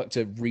standards. So the work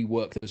to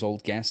rework those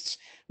old guests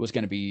was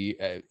going to be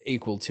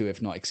equal to,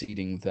 if not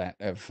exceeding, that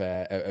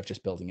of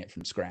just building it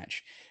from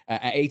scratch.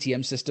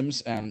 ATM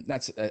systems,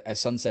 that's a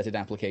sunsetted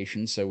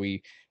application, so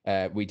we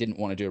didn't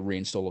want to do a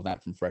reinstall of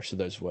that from fresh. So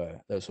those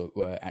were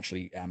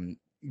actually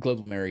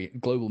global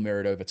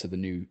mirrored over to the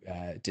new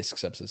disk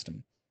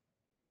subsystem.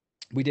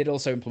 We did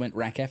also implement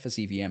RACF as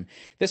EVM.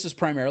 This was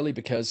primarily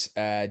because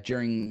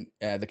during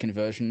the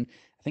conversion,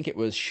 I think it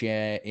was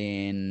share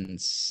in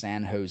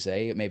San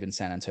Jose, it may have been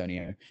San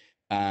Antonio.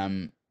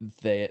 The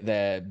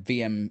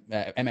VM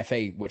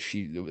MFA, which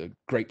you,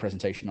 great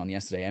presentation on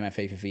yesterday,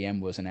 MFA for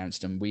VM was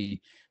announced, and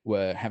we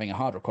were having a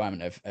hard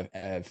requirement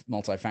of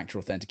multi-factor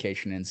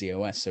authentication in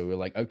ZOS. So we were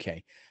like,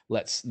 okay,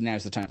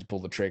 now's the time to pull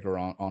the trigger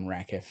on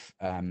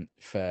RACF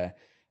for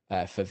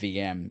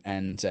VM.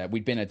 And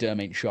we'd been a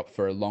domain shop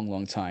for a long,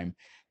 long time.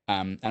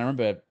 And I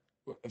remember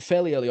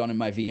fairly early on in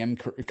my VM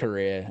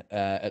career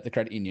at the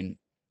credit union,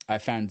 I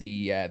found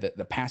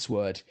the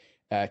password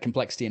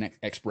complexity and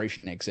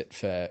expiration exit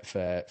for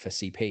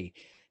CP.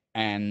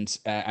 And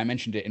I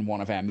mentioned it in one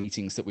of our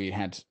meetings that we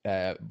had,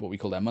 what we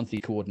called our monthly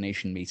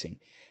coordination meeting.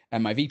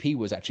 And my VP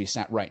was actually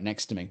sat right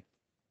next to me.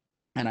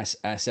 And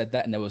I said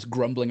that, and there was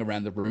grumbling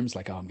around the rooms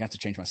like, oh, I'm going to have to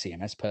change my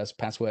CMS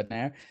password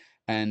now.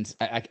 And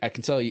I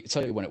can tell you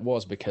when it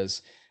was,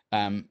 because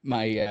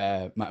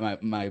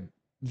my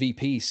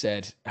VP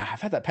said,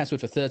 I've had that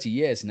password for 30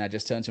 years. And I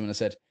just turned to him and I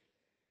said,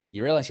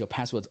 you realize your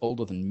password's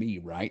older than me,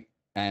 right?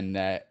 And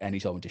he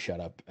told me to shut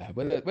up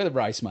with a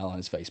wry smile on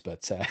his face.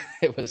 But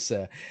it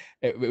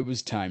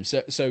was time.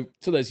 So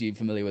for those of you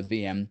familiar with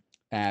VM,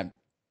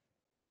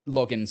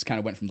 logins kind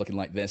of went from looking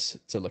like this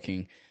to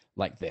looking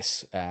like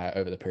this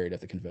over the period of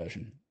the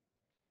conversion.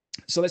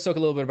 So let's talk a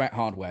little bit about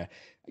hardware.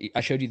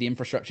 I showed you the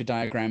infrastructure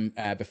diagram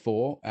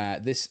before.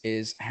 This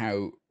is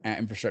how our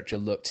infrastructure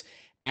looked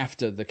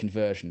after the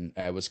conversion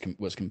was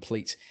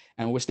complete,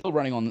 and we're still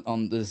running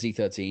on the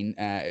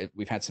Z13.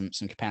 We've had some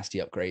capacity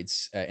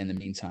upgrades in the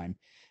meantime,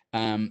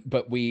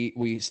 but we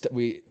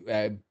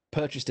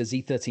purchased a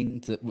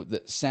Z13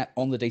 that sat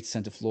on the data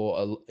center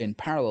floor in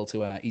parallel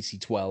to our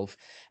EC12,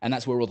 and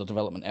that's where all the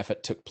development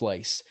effort took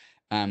place.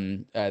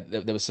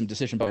 There was some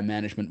decision by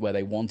management where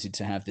they wanted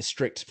to have the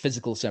strict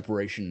physical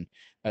separation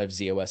of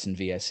ZOS and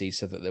VSE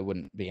so that there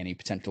wouldn't be any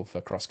potential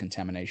for cross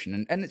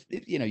contamination. And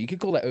you could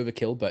call that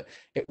overkill, but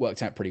it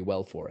worked out pretty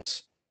well for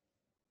us.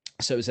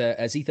 So it was a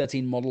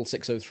Z13 model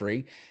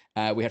 603.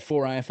 We had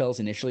 4 IFLs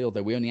initially,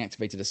 although we only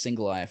activated a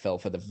single IFL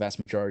for the vast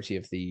majority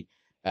of the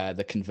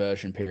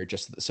conversion period,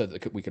 just so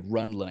that we could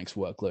run Linux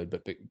workload.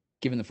 But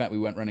given the fact we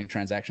weren't running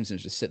transactions and it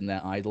was just sitting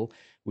there idle,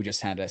 we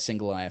just had a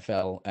single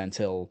IFL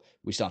until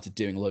we started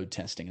doing load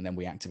testing, and then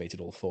we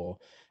activated all 4.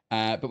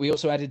 But we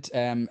also added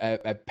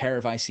a pair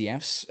of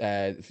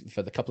ICFs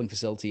for the coupling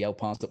facility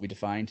LPARs that we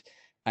defined,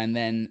 and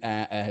then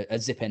a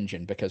zip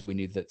engine, because we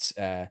knew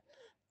that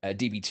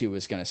DB2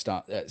 was going to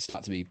start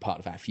to be part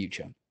of our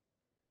future.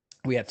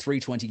 We had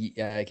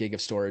 320 gig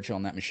of storage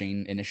on that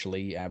machine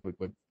initially.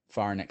 We're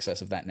far in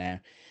excess of that now.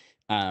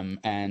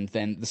 And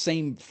then the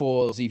same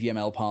 4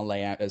 ZVM LPAR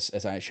layout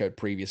as I showed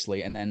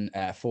previously, and then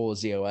 4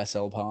 ZOS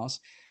LPARs.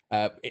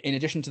 In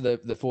addition to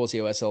the 4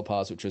 ZOS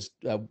LPARs, which was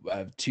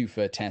 2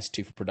 for test,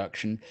 2 for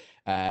production,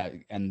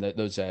 and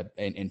those are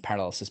in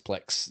parallel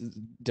sysplex,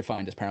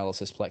 defined as parallel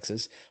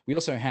sysplexes. We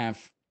also have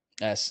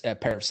a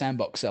pair of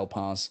sandbox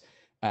LPARs.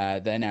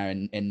 They're now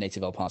in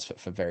native LPARs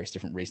for various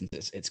different reasons.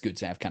 It's good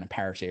to have kind of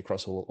parity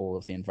across all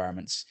of the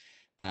environments.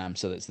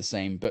 So that's the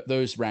same, but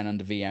those ran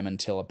under VM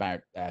until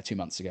about 2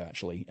 months ago,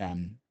 actually,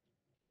 in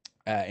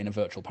a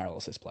virtual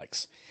parallel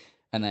sysplex,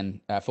 and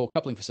then 4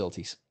 coupling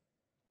facilities.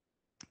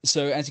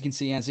 So as you can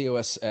see, our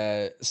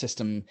ZOS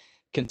system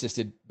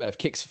consisted of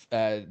CICS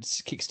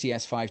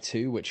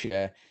TS52, which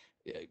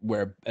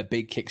we're a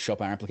big CICS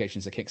shop. Our application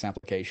is a CICS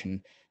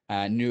application.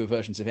 Newer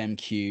versions of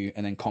MQ,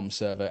 and then COM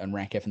server and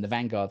RACF, and the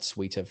Vanguard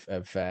suite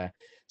of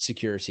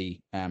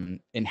security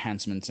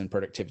enhancements and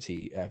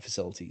productivity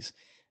facilities.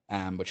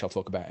 Which I'll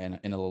talk about in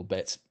a little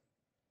bit.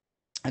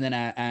 And then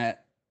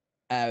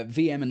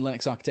VM and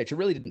Linux architecture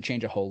really didn't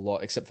change a whole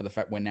lot, except for the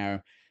fact we're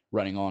now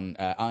running on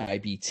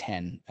IIB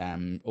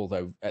 10,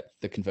 although at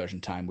the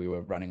conversion time we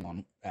were running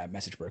on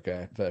Message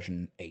Broker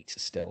version 8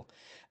 still.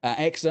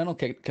 External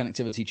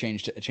connectivity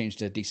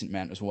changed a decent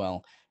amount as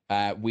well.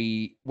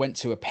 We went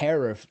to a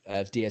pair of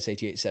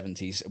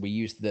DS8870s. We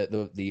used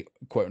the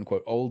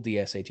quote-unquote old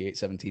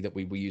DS8870 that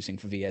we were using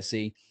for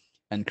VSE,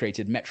 and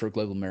created Metro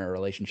Global Mirror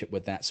relationship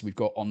with that. So we've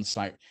got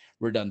on-site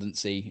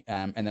redundancy,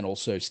 and then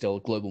also still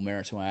global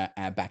mirror to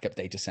our backup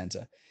data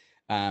center.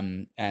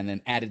 And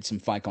then added some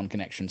FICON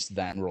connections to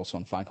that, and we're also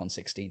on FICON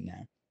 16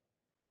 now.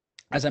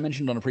 As I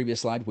mentioned on a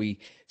previous slide, we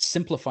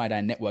simplified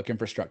our network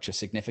infrastructure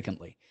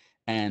significantly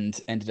and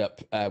ended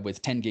up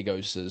with 10 gig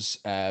OSs,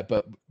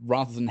 but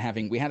rather than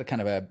having, we had a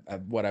kind of a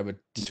what I would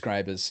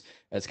describe as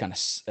kind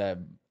of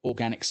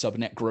organic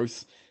subnet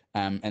growth,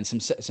 and some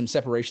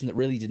separation that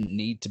really didn't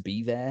need to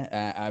be there.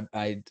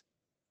 I'd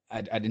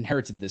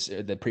inherited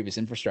the previous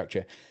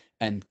infrastructure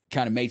and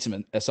kind of made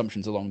some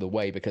assumptions along the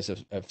way because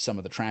of some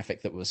of the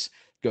traffic that was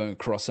going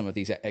across some of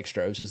these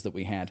extra OSs that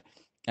we had.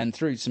 And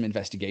through some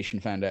investigation,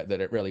 found out that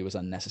it really was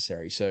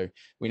unnecessary. So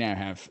we now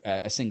have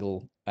a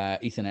single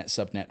Ethernet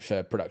subnet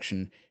for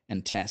production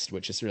and test,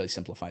 which has really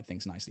simplified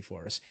things nicely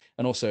for us.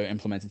 And also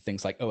implemented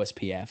things like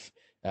OSPF,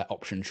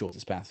 option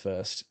shortest path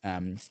first,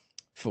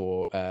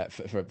 for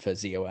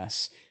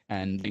ZOS,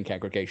 and link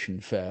aggregation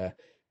for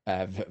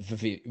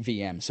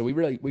VM. So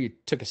we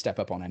took a step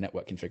up on our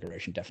network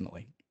configuration,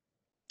 definitely.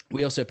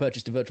 We also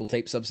purchased a virtual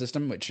tape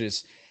subsystem, which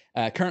is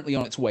currently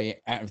on its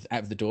way out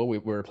of the door.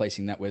 We're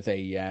replacing that with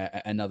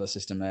another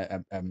system,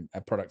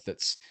 a product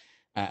that's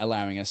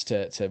allowing us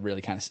to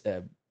really kind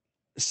of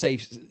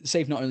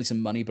save not only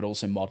some money but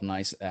also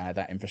modernize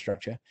that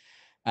infrastructure.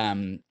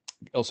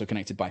 Also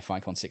connected by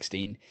Ficon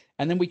 16.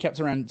 And then we kept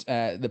around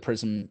the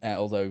Prism,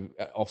 although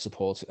off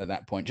support at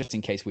that point, just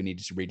in case we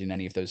needed to read in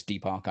any of those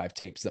deep archive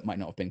tapes that might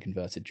not have been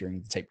converted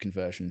during the tape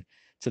conversion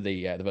to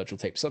the virtual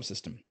tape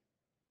subsystem.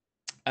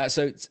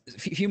 So a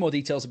few more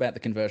details about the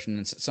conversion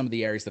and some of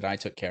the areas that I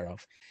took care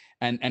of.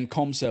 And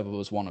com server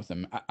was one of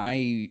them.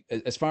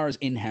 As far as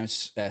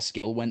in-house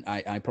skill went,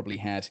 I probably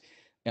had,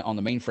 on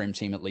the mainframe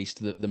team at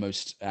least, the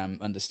most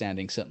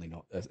understanding, certainly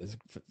not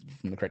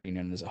from the credit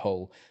union as a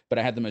whole, but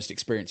I had the most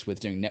experience with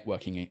doing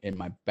networking in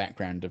my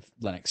background of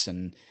Linux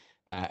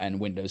and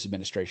Windows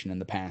administration in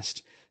the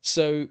past.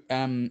 So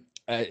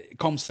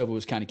com server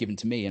was kind of given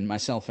to me, and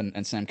myself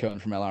and Sam Cohen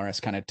from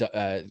LRS kind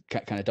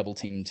of double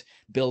teamed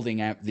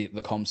building out the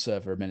com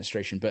server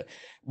administration. But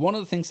one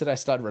of the things that I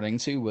started running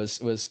into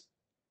was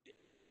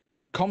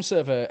com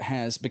server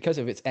has, because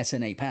of its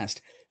SNA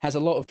past, has a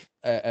lot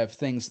of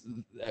things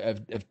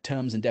of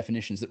terms and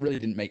definitions that really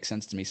didn't make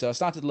sense to me. So I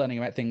started learning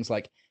about things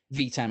like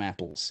VTAM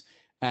apples,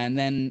 and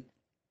then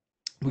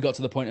we got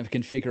to the point of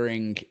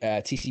configuring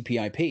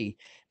TCP/IP,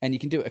 and you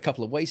can do it a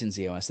couple of ways in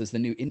ZOS. There's the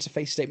new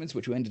interface statements,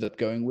 which we ended up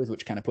going with,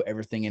 which kind of put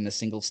everything in a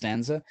single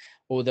stanza,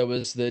 or there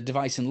was the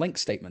device and link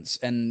statements,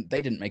 and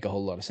they didn't make a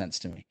whole lot of sense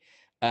to me.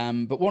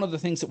 But one of the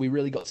things that we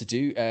really got to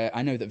do,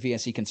 I know that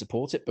VSE can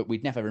support it, but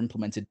we'd never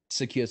implemented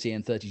security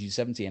in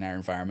 3270 in our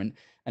environment,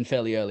 and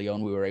fairly early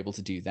on we were able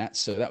to do that,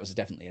 so that was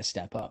definitely a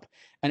step up.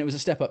 And it was a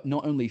step up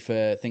not only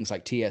for things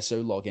like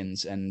TSO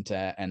logins and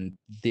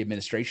the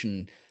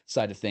administration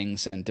side of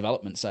things and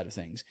development side of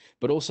things,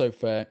 but also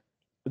for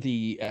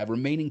the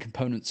remaining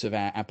components of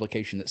our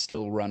application that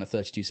still run a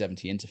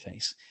 3270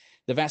 interface.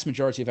 The vast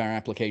majority of our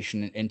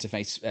application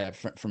interface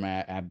from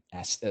a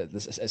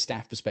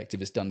staff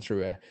perspective is done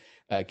through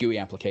GUI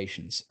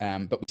applications,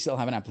 but we still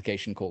have an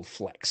application called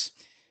Flex.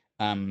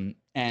 And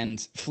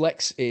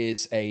Flex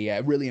is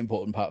a really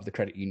important part of the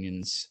credit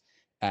union's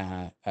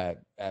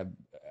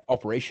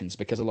operations,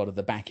 because a lot of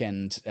the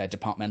back-end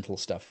departmental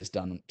stuff is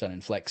done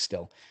in Flex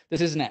still.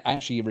 This isn't, I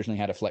actually originally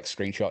had a Flex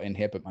screenshot in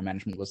here, but my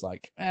management was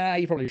like,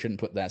 you probably shouldn't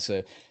put that.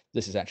 So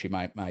this is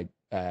actually my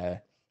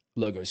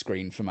logo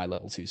screen for my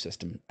level 2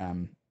 system.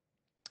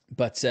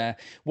 But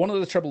one of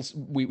the troubles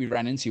we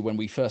ran into when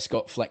we first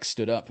got Flex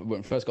stood up,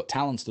 when we first got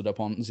Talon stood up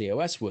on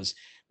ZOS, was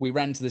we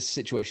ran into this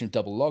situation of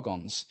double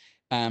logons.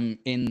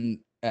 In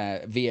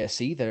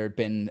VSE, there had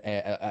been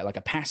like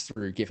a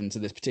pass-through given to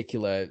this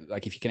particular,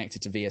 like if you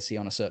connected to VSE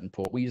on a certain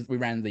port, we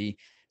ran the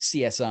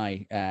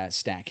CSI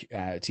stack,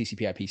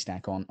 TCP/IP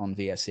stack on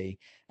VSE,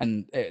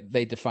 and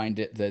they defined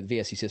it. The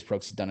VSE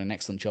sysprogs had done an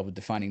excellent job of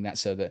defining that,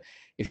 so that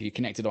if you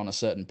connected on a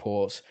certain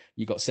port,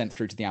 you got sent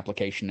through to the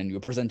application, and you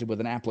were presented with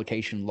an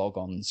application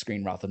logon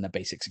screen rather than a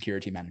basic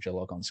security manager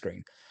logon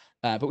screen.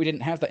 But we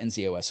didn't have that in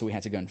ZOS, so we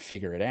had to go and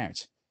figure it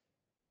out.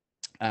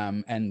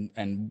 And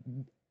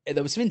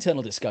there was some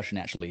internal discussion,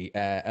 actually.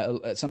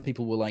 Some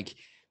people were like,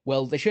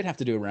 well, they should have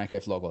to do a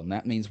RACF logon.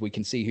 That means we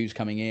can see who's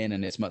coming in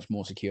and it's much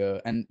more secure.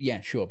 And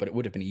yeah, sure, but it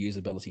would have been a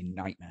usability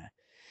nightmare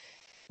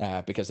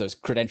because those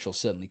credentials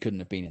certainly couldn't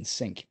have been in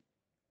sync.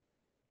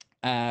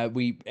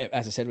 We,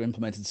 as I said, we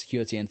implemented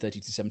security in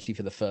 3270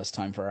 for the first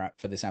time for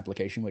this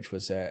application, which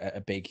was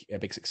a big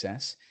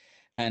success.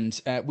 And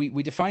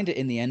we defined it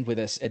in the end with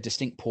a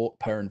distinct port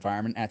per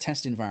environment. Our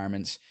test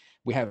environments,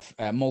 we have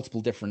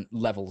multiple different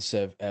levels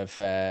of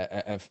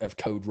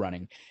code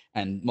running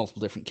and multiple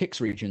different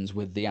CICS regions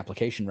with the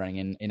application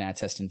running in our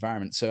test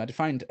environment. So I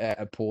defined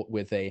a port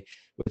with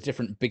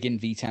different begin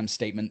VTAM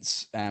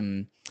statements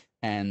on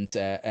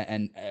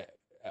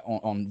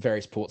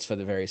various ports for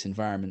the various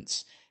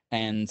environments.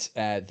 And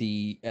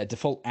the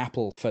default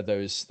APL for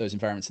those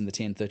environments in the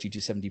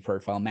TN3270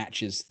 profile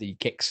matches the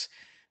CICS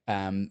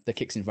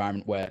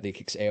environment, where the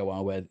CICS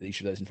AOR where each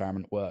of those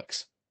environment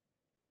works.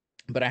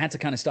 But I had to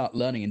kind of start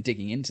learning and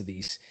digging into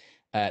these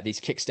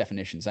CICS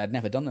definitions. I'd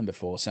never done them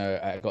before, so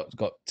I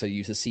got to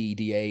use the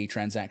CEDA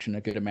transaction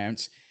a good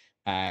amount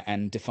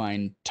and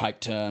define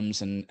type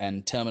terms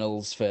and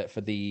terminals for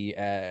the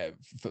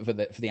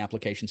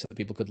application so that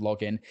people could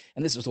log in.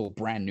 And this was all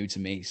brand new to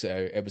me,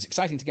 so it was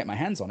exciting to get my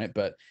hands on it,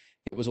 but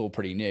it was all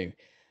pretty new.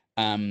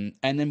 And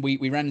then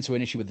we ran into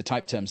an issue with the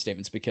type term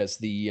statements because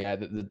the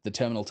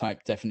terminal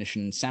type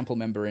definition sample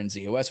member in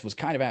ZOS was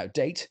kind of out of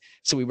date.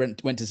 So we went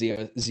to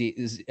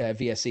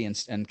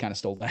VSE and kind of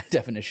stole that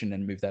definition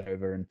and moved that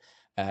over, and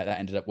that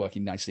ended up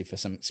working nicely for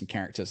some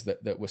characters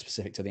that were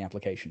specific to the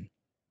application.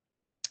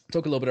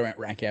 Talk a little bit about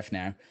RACF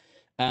now.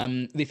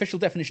 The official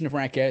definition of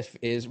RACF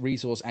is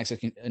Resource Access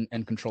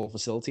and Control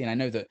Facility, and I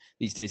know that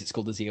these days it's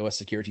called the ZOS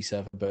Security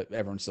Server, but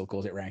everyone still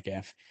calls it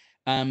RACF.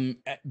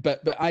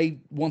 But I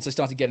once I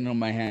started getting on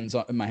my hands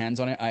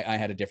on it, I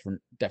had a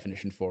different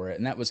definition for it,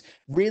 and that was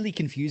really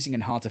confusing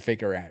and hard to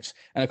figure out.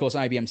 And of course,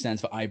 IBM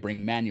stands for I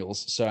bring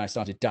manuals, so I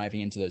started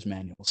diving into those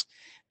manuals,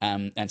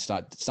 and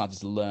started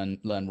to learn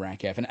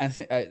RACF. And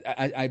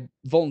I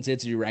volunteered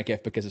to do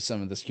RACF because of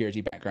some of the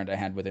security background I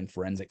had within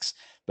forensics.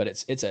 But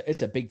it's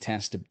a big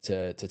task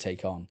to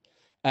take on.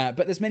 But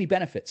there's many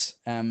benefits.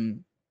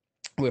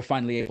 We were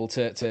finally able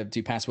to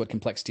do password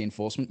complexity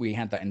enforcement. We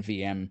had that in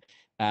VM,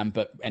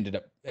 but ended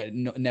up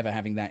never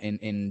having that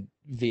in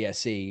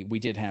VSE. We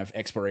did have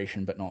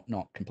exploration, but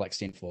not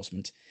complexity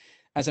enforcement.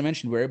 As I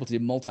mentioned, we were able to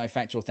do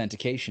multi-factor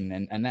authentication,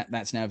 and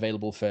that's now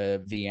available for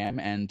VM,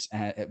 and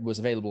it was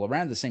available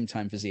around the same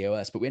time for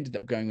ZOS. But we ended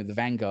up going with the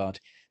Vanguard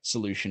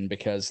solution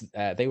because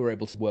they were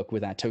able to work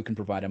with our token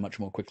provider much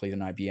more quickly than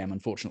IBM.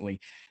 Unfortunately,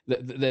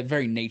 the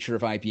very nature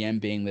of IBM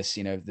being this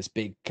this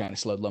big kind of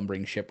slow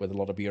lumbering ship with a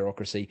lot of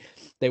bureaucracy,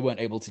 they weren't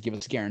able to give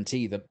us a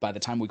guarantee that by the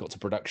time we got to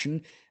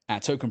production, our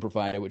token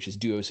provider, which is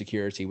Duo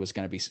Security, was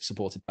going to be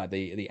supported by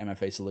the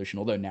MFA solution.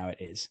 Although now it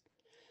is.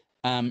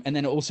 And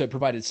then it also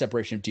provided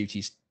separation of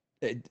duties.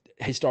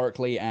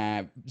 Historically,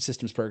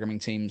 systems programming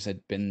teams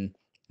had been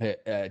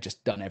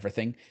just done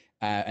everything,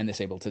 and this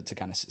able to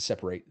kind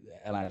of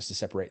allow us to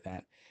separate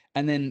that.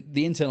 And then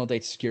the internal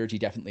data security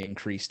definitely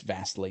increased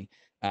vastly.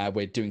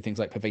 We're doing things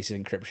like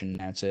pervasive encryption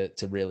now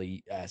to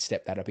really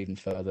step that up even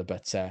further.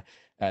 But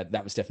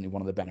that was definitely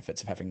one of the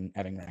benefits of having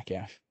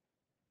RACF.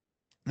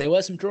 There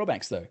were some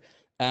drawbacks though.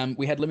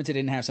 We had limited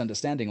in-house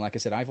understanding. Like I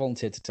said, I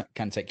volunteered to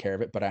kind of take care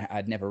of it, but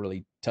I'd never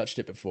really touched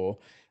it before.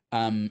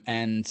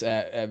 And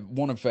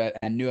one of our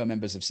newer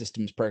members of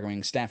systems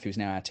programming staff, who's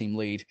now our team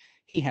lead,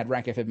 he had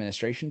RACF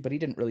administration, but he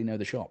didn't really know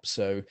the shop.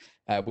 So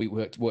we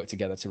worked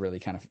together to really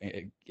kind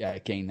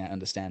of gain that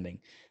understanding.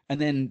 And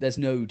then there's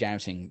no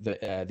doubting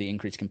that the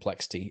increased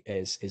complexity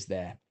is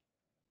there.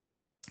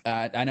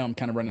 I know I'm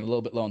kind of running a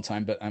little bit low on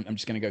time, but I'm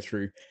just going to go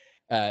through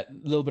a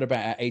little bit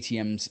about our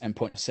ATMs and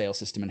point of sale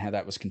system and how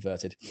that was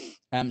converted.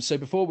 So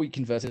before we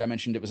converted, I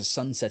mentioned it was a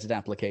sunsetted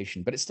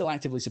application, but it's still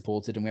actively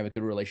supported, and we have a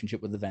good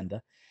relationship with the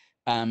vendor.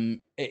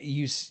 It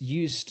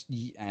used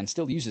and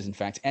still uses, in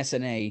fact,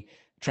 SNA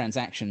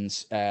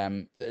transactions,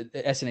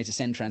 SNA to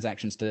send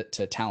transactions to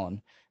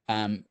Talon.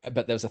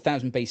 But there was a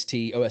 1000 base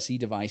T OSE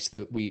device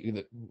that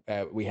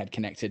we had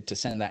connected to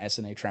send that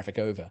SNA traffic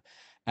over,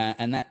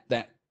 and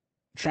that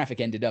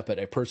traffic ended up at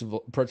a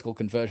protocol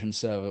conversion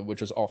server, which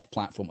was off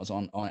platform, was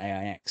on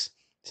AIX.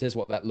 So here's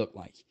what that looked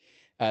like.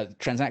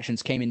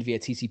 Transactions came in via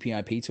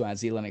TCP/IP to our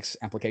ZLinux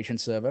application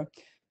server.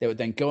 They would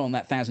then go on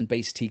that 1000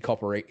 base T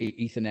copper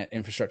Ethernet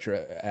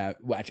infrastructure.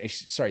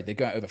 They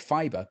go over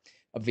fiber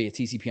via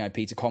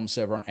TCP/IP to COM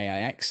server on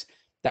AIX.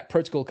 That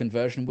protocol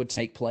conversion would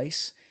take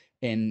place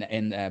in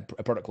a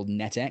product called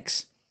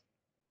NetX,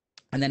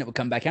 and then it would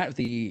come back out of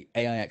the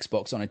AIX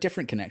box on a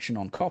different connection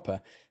on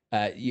copper.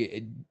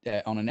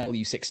 On an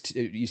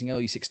LU62 using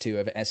LU62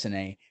 over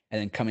SNA, and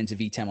then come into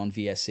VTEM on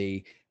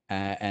VSE,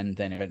 and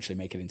then eventually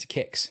make it into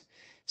CICS.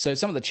 So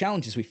some of the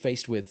challenges we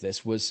faced with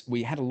this was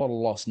we had a lot of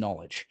lost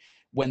knowledge.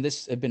 When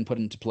this had been put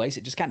into place,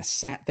 it just kind of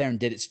sat there and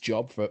did its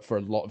job for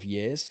a lot of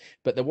years,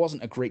 but there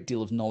wasn't a great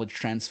deal of knowledge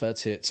transfer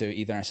to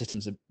either our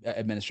systems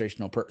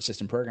administration or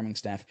system programming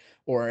staff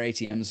or our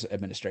ATM's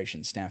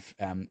administration staff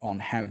on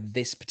how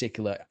this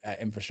particular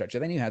infrastructure.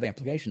 They knew how the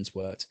applications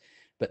worked,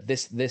 but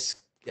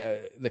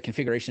the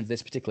configuration of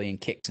this, particularly in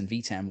CICS and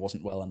VTEM,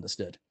 wasn't well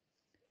understood.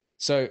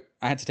 So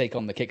I had to take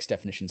on the CICS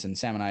definitions, and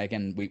Sam and I,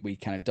 again, we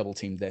kind of double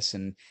teamed this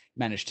and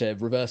managed to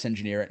reverse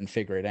engineer it and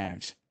figure it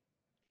out.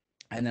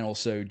 And then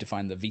also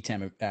define the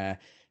VTEM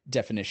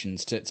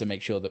definitions to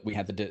make sure that we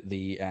had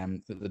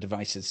the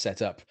devices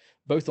set up.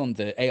 Both on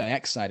the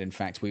AIX side, in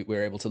fact, we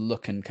were able to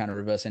look and kind of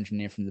reverse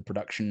engineer from the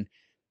production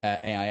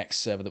AIX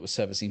server that was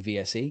servicing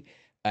VSE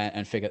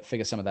and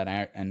figure some of that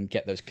out and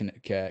get those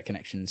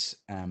connections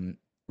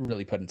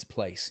really put into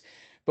place.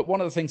 But one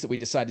of the things that we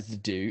decided to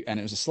do, and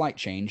it was a slight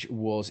change,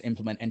 was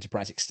implement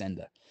Enterprise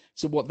Extender.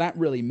 So what that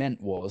really meant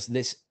was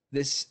this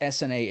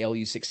SNA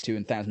LU62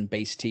 and 1000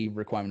 base T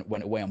requirement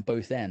went away on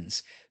both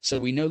ends. So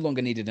we no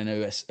longer needed an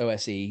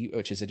OSE,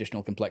 which is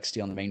additional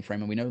complexity on the mainframe,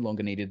 and we no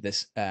longer needed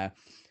this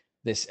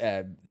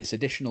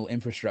additional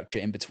infrastructure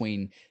in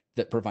between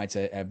that provides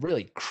a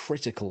really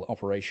critical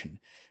operation.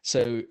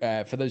 So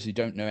for those who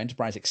don't know,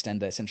 Enterprise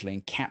Extender essentially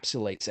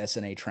encapsulates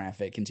SNA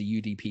traffic into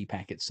UDP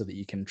packets so that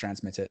you can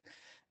transmit it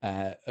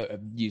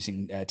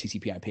using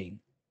TCP/IP.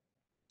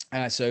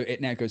 So it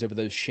now goes over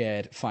those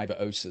shared fiber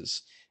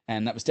OSAs.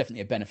 And that was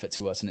definitely a benefit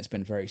to us, and it's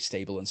been very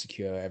stable and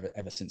secure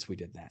ever since we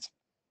did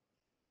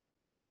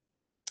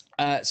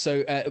that.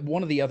 So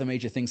one of the other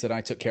major things that I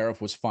took care of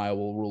was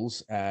firewall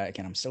rules.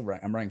 Again,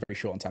 I'm running very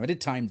short on time. I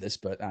did time this,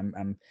 but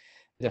I'm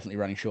definitely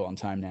running short on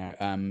time now.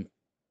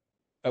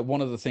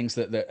 One of the things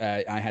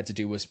that I had to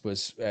do was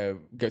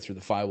go through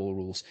the firewall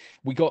rules.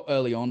 We got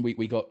early on,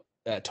 we got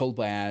told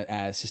by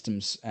our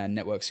systems and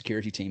network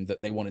security team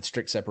that they wanted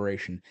strict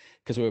separation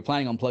because we were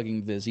planning on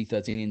plugging the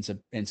Z13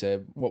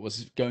 into what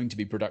was going to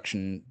be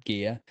production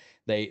gear.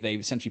 They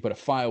essentially put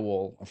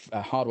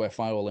a hardware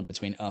firewall in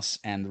between us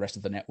and the rest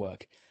of the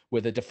network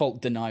with a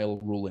default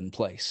denial rule in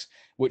place,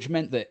 which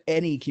meant that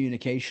any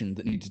communication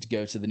that needed to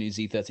go to the new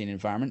Z13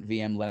 environment,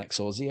 VM, Linux,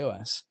 or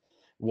ZOS,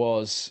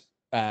 was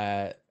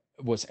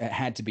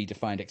had to be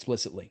defined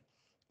explicitly.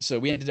 So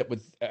we ended up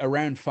with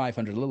around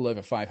 500, a little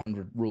over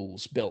 500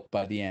 rules built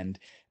by the end,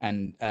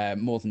 and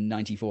more than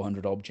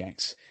 9,400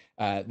 objects,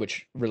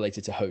 which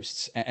related to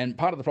hosts. And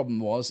part of the problem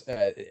was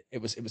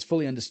it was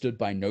fully understood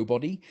by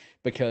nobody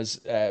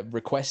because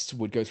requests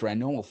would go through our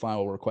normal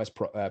firewall request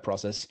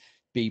process,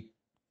 be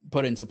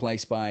put into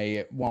place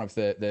by one of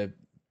the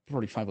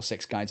probably 5 or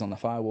 6 guys on the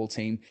firewall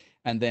team,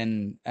 and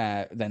then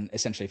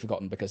essentially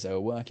forgotten because they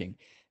were working.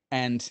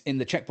 And in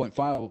the checkpoint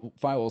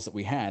firewalls that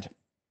we had,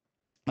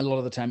 a lot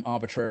of the time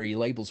arbitrary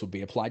labels would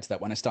be applied to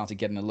that. When I started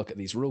getting a look at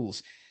these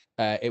rules,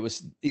 it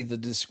was the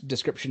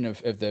description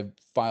of the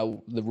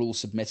file the rule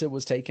submitter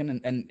was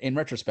taken, and in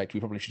retrospect we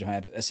probably should have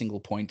had a single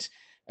point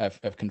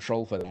of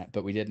control for that,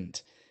 but we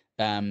didn't.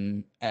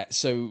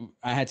 So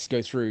I had to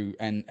go through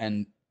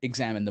and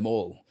examine them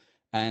all,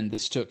 and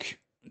this took,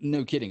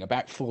 no kidding,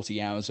 about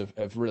 40 hours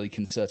of really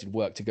concerted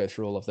work to go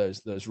through all of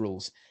those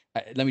rules.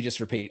 Let me just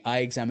repeat, I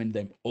examined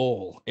them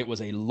all. It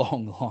was a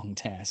long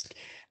task.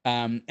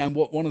 And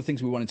one of the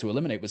things we wanted to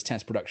eliminate was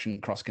test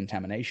production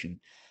cross-contamination.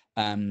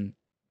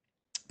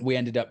 We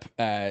ended up,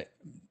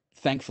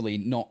 thankfully,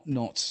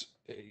 not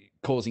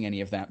causing any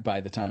of that by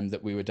the time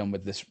that we were done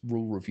with this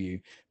rule review.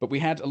 But we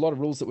had a lot of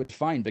rules that were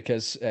defined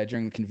because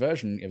during the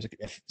conversion, it was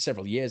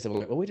several years, they were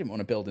like, well, we didn't want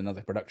to build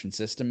another production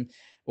system,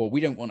 or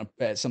we don't want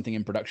something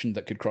in production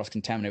that could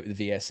cross-contaminate with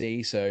the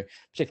VSE. So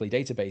particularly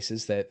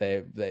databases,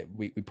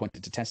 we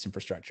pointed to test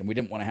infrastructure, and we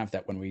didn't want to have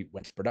that when we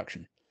went to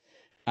production.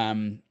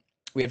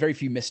 We had very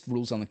few missed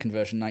rules on the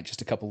conversion night,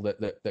 just a couple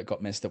that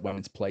got missed that went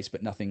into place,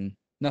 but nothing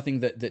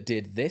that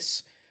did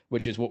this,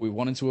 which is what we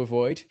wanted to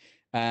avoid.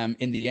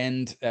 In the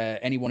end,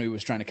 anyone who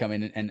was trying to come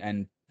in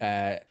and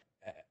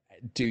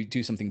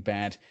do something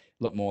bad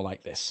looked more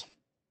like this.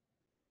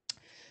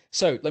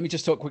 So let me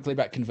just talk quickly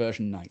about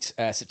conversion night.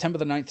 September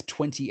the 9th,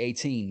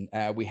 2018,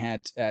 we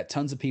had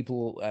tons of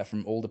people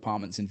from all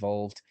departments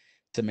involved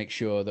to make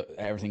sure that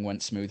everything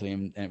went smoothly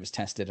and it was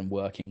tested and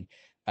working.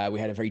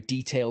 We had a very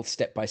detailed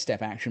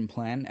step-by-step action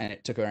plan, and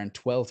it took around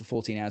 12 to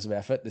 14 hours of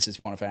effort. This is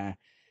one of our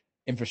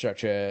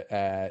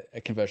infrastructure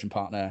conversion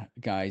partner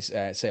guys,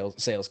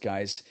 sales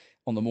guys,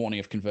 on the morning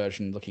of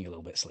conversion, looking a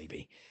little bit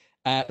sleepy.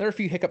 There are a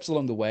few hiccups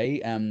along the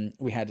way.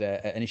 We had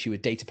an issue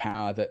with data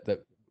power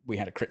that we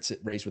had a crit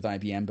raised with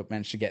IBM, but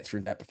managed to get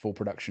through that before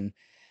production.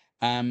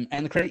 And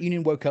the credit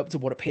union woke up to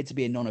what appeared to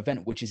be a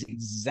non-event, which is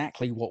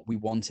exactly what we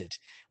wanted.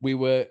 We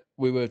were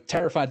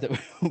terrified that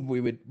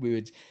we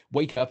would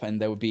wake up and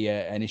there would be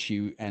an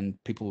issue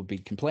and people would be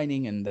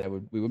complaining and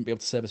we wouldn't be able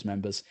to service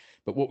members.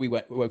 But what we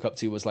woke up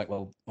to was like,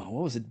 well, what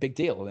was the big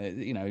deal?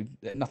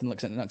 Nothing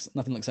looks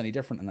any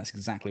different, and that's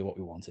exactly what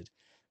we wanted.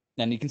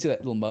 And you can see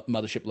that little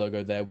mothership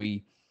logo there.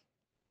 We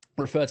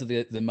refer to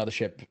the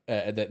mothership,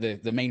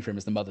 the mainframe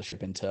as the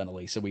mothership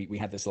internally. So we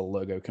had this little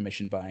logo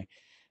commissioned by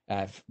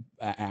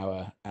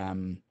our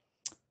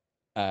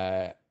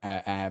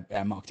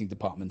marketing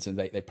department, and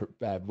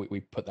we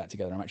put that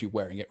together. I'm actually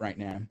wearing it right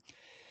now.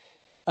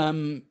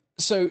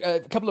 So a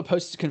couple of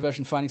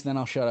post-conversion findings, and then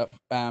I'll shut up.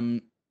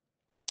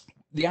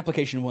 The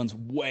application runs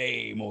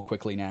way more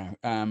quickly now.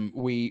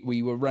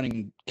 We were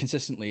running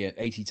consistently at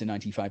 80 to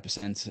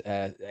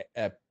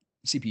 95%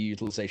 CPU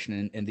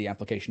utilization in the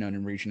application owner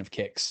region of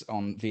CICS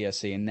on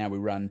VSE, and now we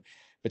run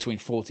between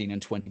 14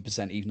 and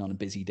 20% even on a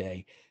busy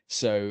day.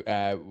 So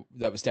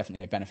that was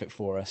definitely a benefit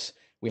for us.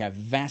 We have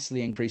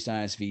vastly increased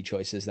ISV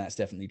choices. That's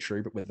definitely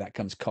true, but with that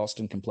comes cost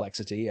and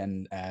complexity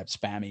and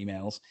spam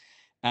emails.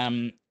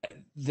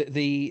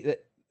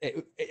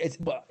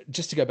 Well,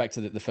 just to go back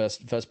to the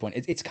first point,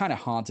 it's kind of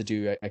hard to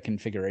do a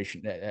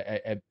configuration,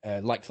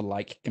 a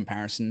like-for-like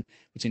comparison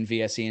between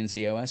VSE and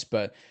ZOS,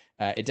 but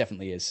it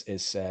definitely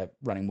is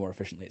running more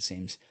efficiently, it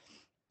seems.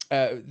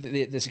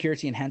 The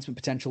security enhancement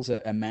potentials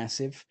are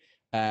massive.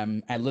 Our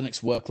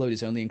Linux workload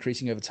is only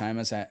increasing over time.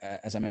 As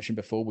I mentioned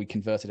before, we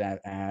converted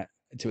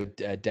to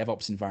a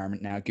DevOps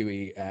environment now,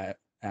 GUI,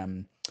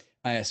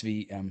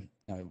 ISV,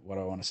 what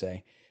do I want to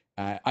say?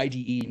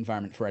 IDE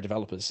environment for our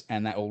developers,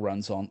 and that all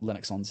runs on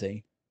Linux on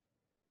Z.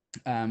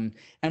 And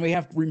we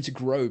have room to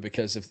grow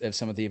because of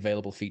some of the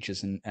available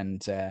features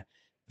and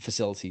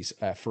facilities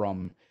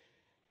from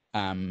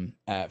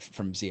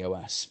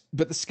ZOS.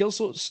 But the skill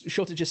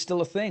shortage is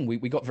still a thing.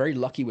 We got very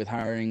lucky with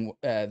hiring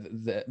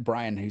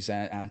Brian, who's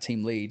our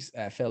team lead,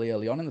 fairly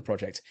early on in the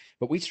project.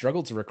 But we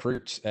struggled to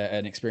recruit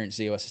an experienced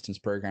ZOS systems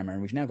programmer,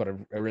 and we've now got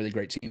a really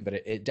great team, but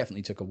it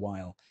definitely took a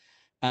while.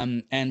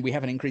 And we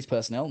have an increased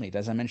personnel need.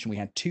 As I mentioned, we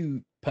had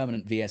 2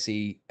 permanent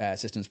VSE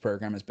systems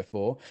programmers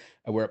before.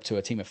 We're up to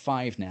a team of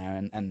 5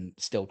 now and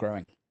still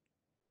growing.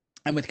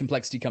 And with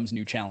complexity comes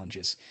new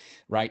challenges,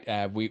 right?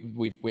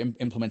 We're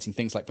implementing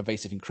things like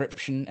pervasive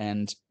encryption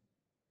and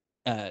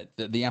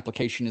the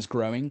application is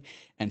growing,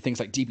 and things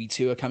like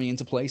DB2 are coming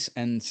into place,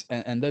 and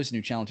those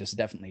new challenges are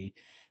definitely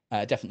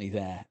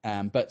there.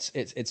 But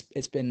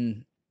it's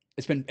been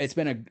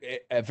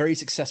a very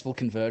successful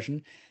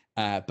conversion,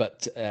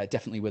 but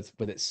definitely with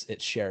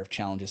its share of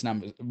challenges. And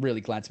I'm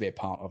really glad to be a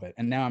part of it.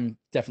 And now I'm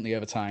definitely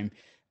over time.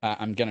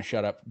 I'm gonna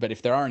shut up. But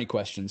if there are any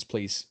questions,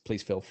 please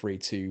feel free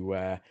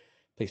to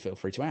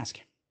ask.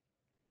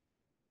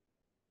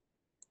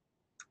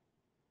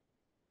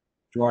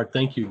 Gerard,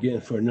 thank you again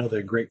for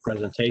another great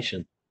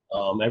presentation.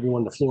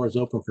 Everyone, the floor is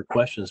open for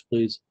questions.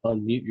 Please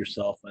unmute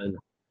yourself and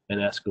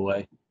ask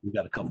away. We've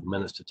got a couple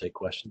minutes to take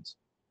questions.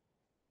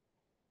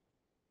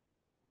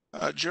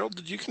 Gerald,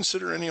 did you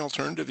consider any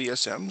alternative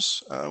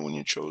ESMs when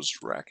you chose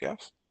RACF?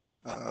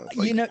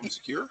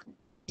 Secure?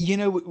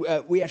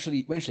 We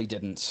actually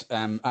didn't.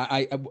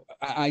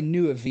 I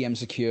knew of VM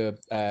Secure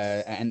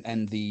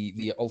and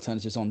the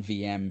alternatives on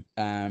VM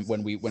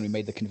when we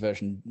made the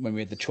conversion, when we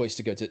made the choice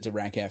to go to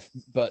RACF,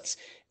 but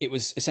it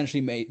was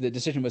essentially the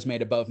decision was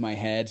made above my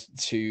head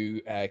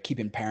to keep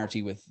in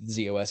parity with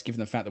ZOS, given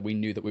the fact that we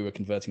knew that we were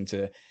converting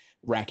to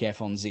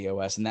RACF on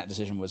ZOS, and that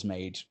decision was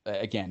made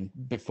again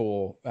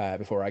before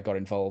I got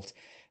involved.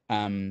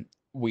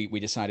 We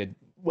decided,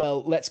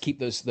 well, let's keep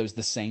those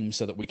the same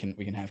so that we can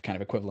have kind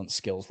of equivalent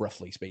skills,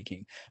 roughly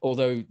speaking.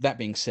 Although that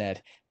being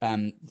said,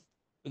 my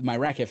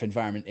RACF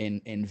environment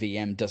in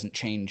VM doesn't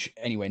change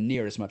anywhere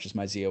near as much as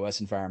my ZOS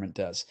environment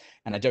does,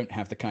 and I don't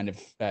have the kind of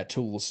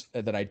tools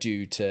that I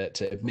do to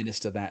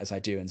administer that as I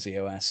do in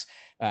ZOS.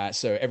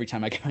 So every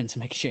time I go in to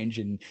make a change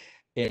in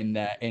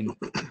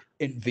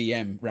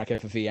VM,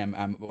 RACF for VM,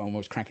 I'm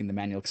almost cracking the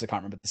manual because I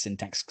can't remember the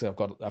syntax,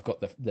 because I've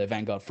got the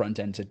Vanguard front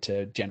end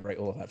to generate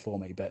all of that for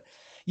me. But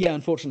yeah,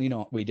 unfortunately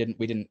not. We didn't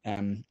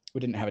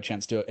have a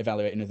chance to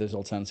evaluate any of those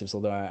alternatives,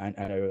 although I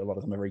know a lot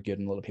of them are very good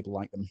and a lot of people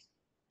like them.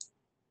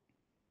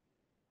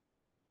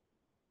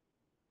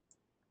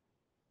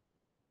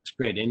 That's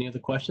great. Any other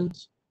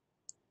questions?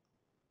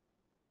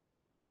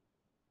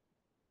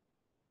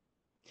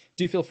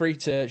 Do feel free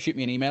to shoot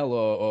me an email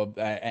or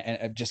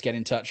just get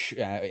in touch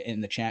in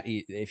the chat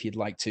if you'd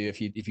like to,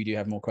 if you do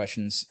have more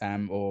questions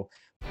or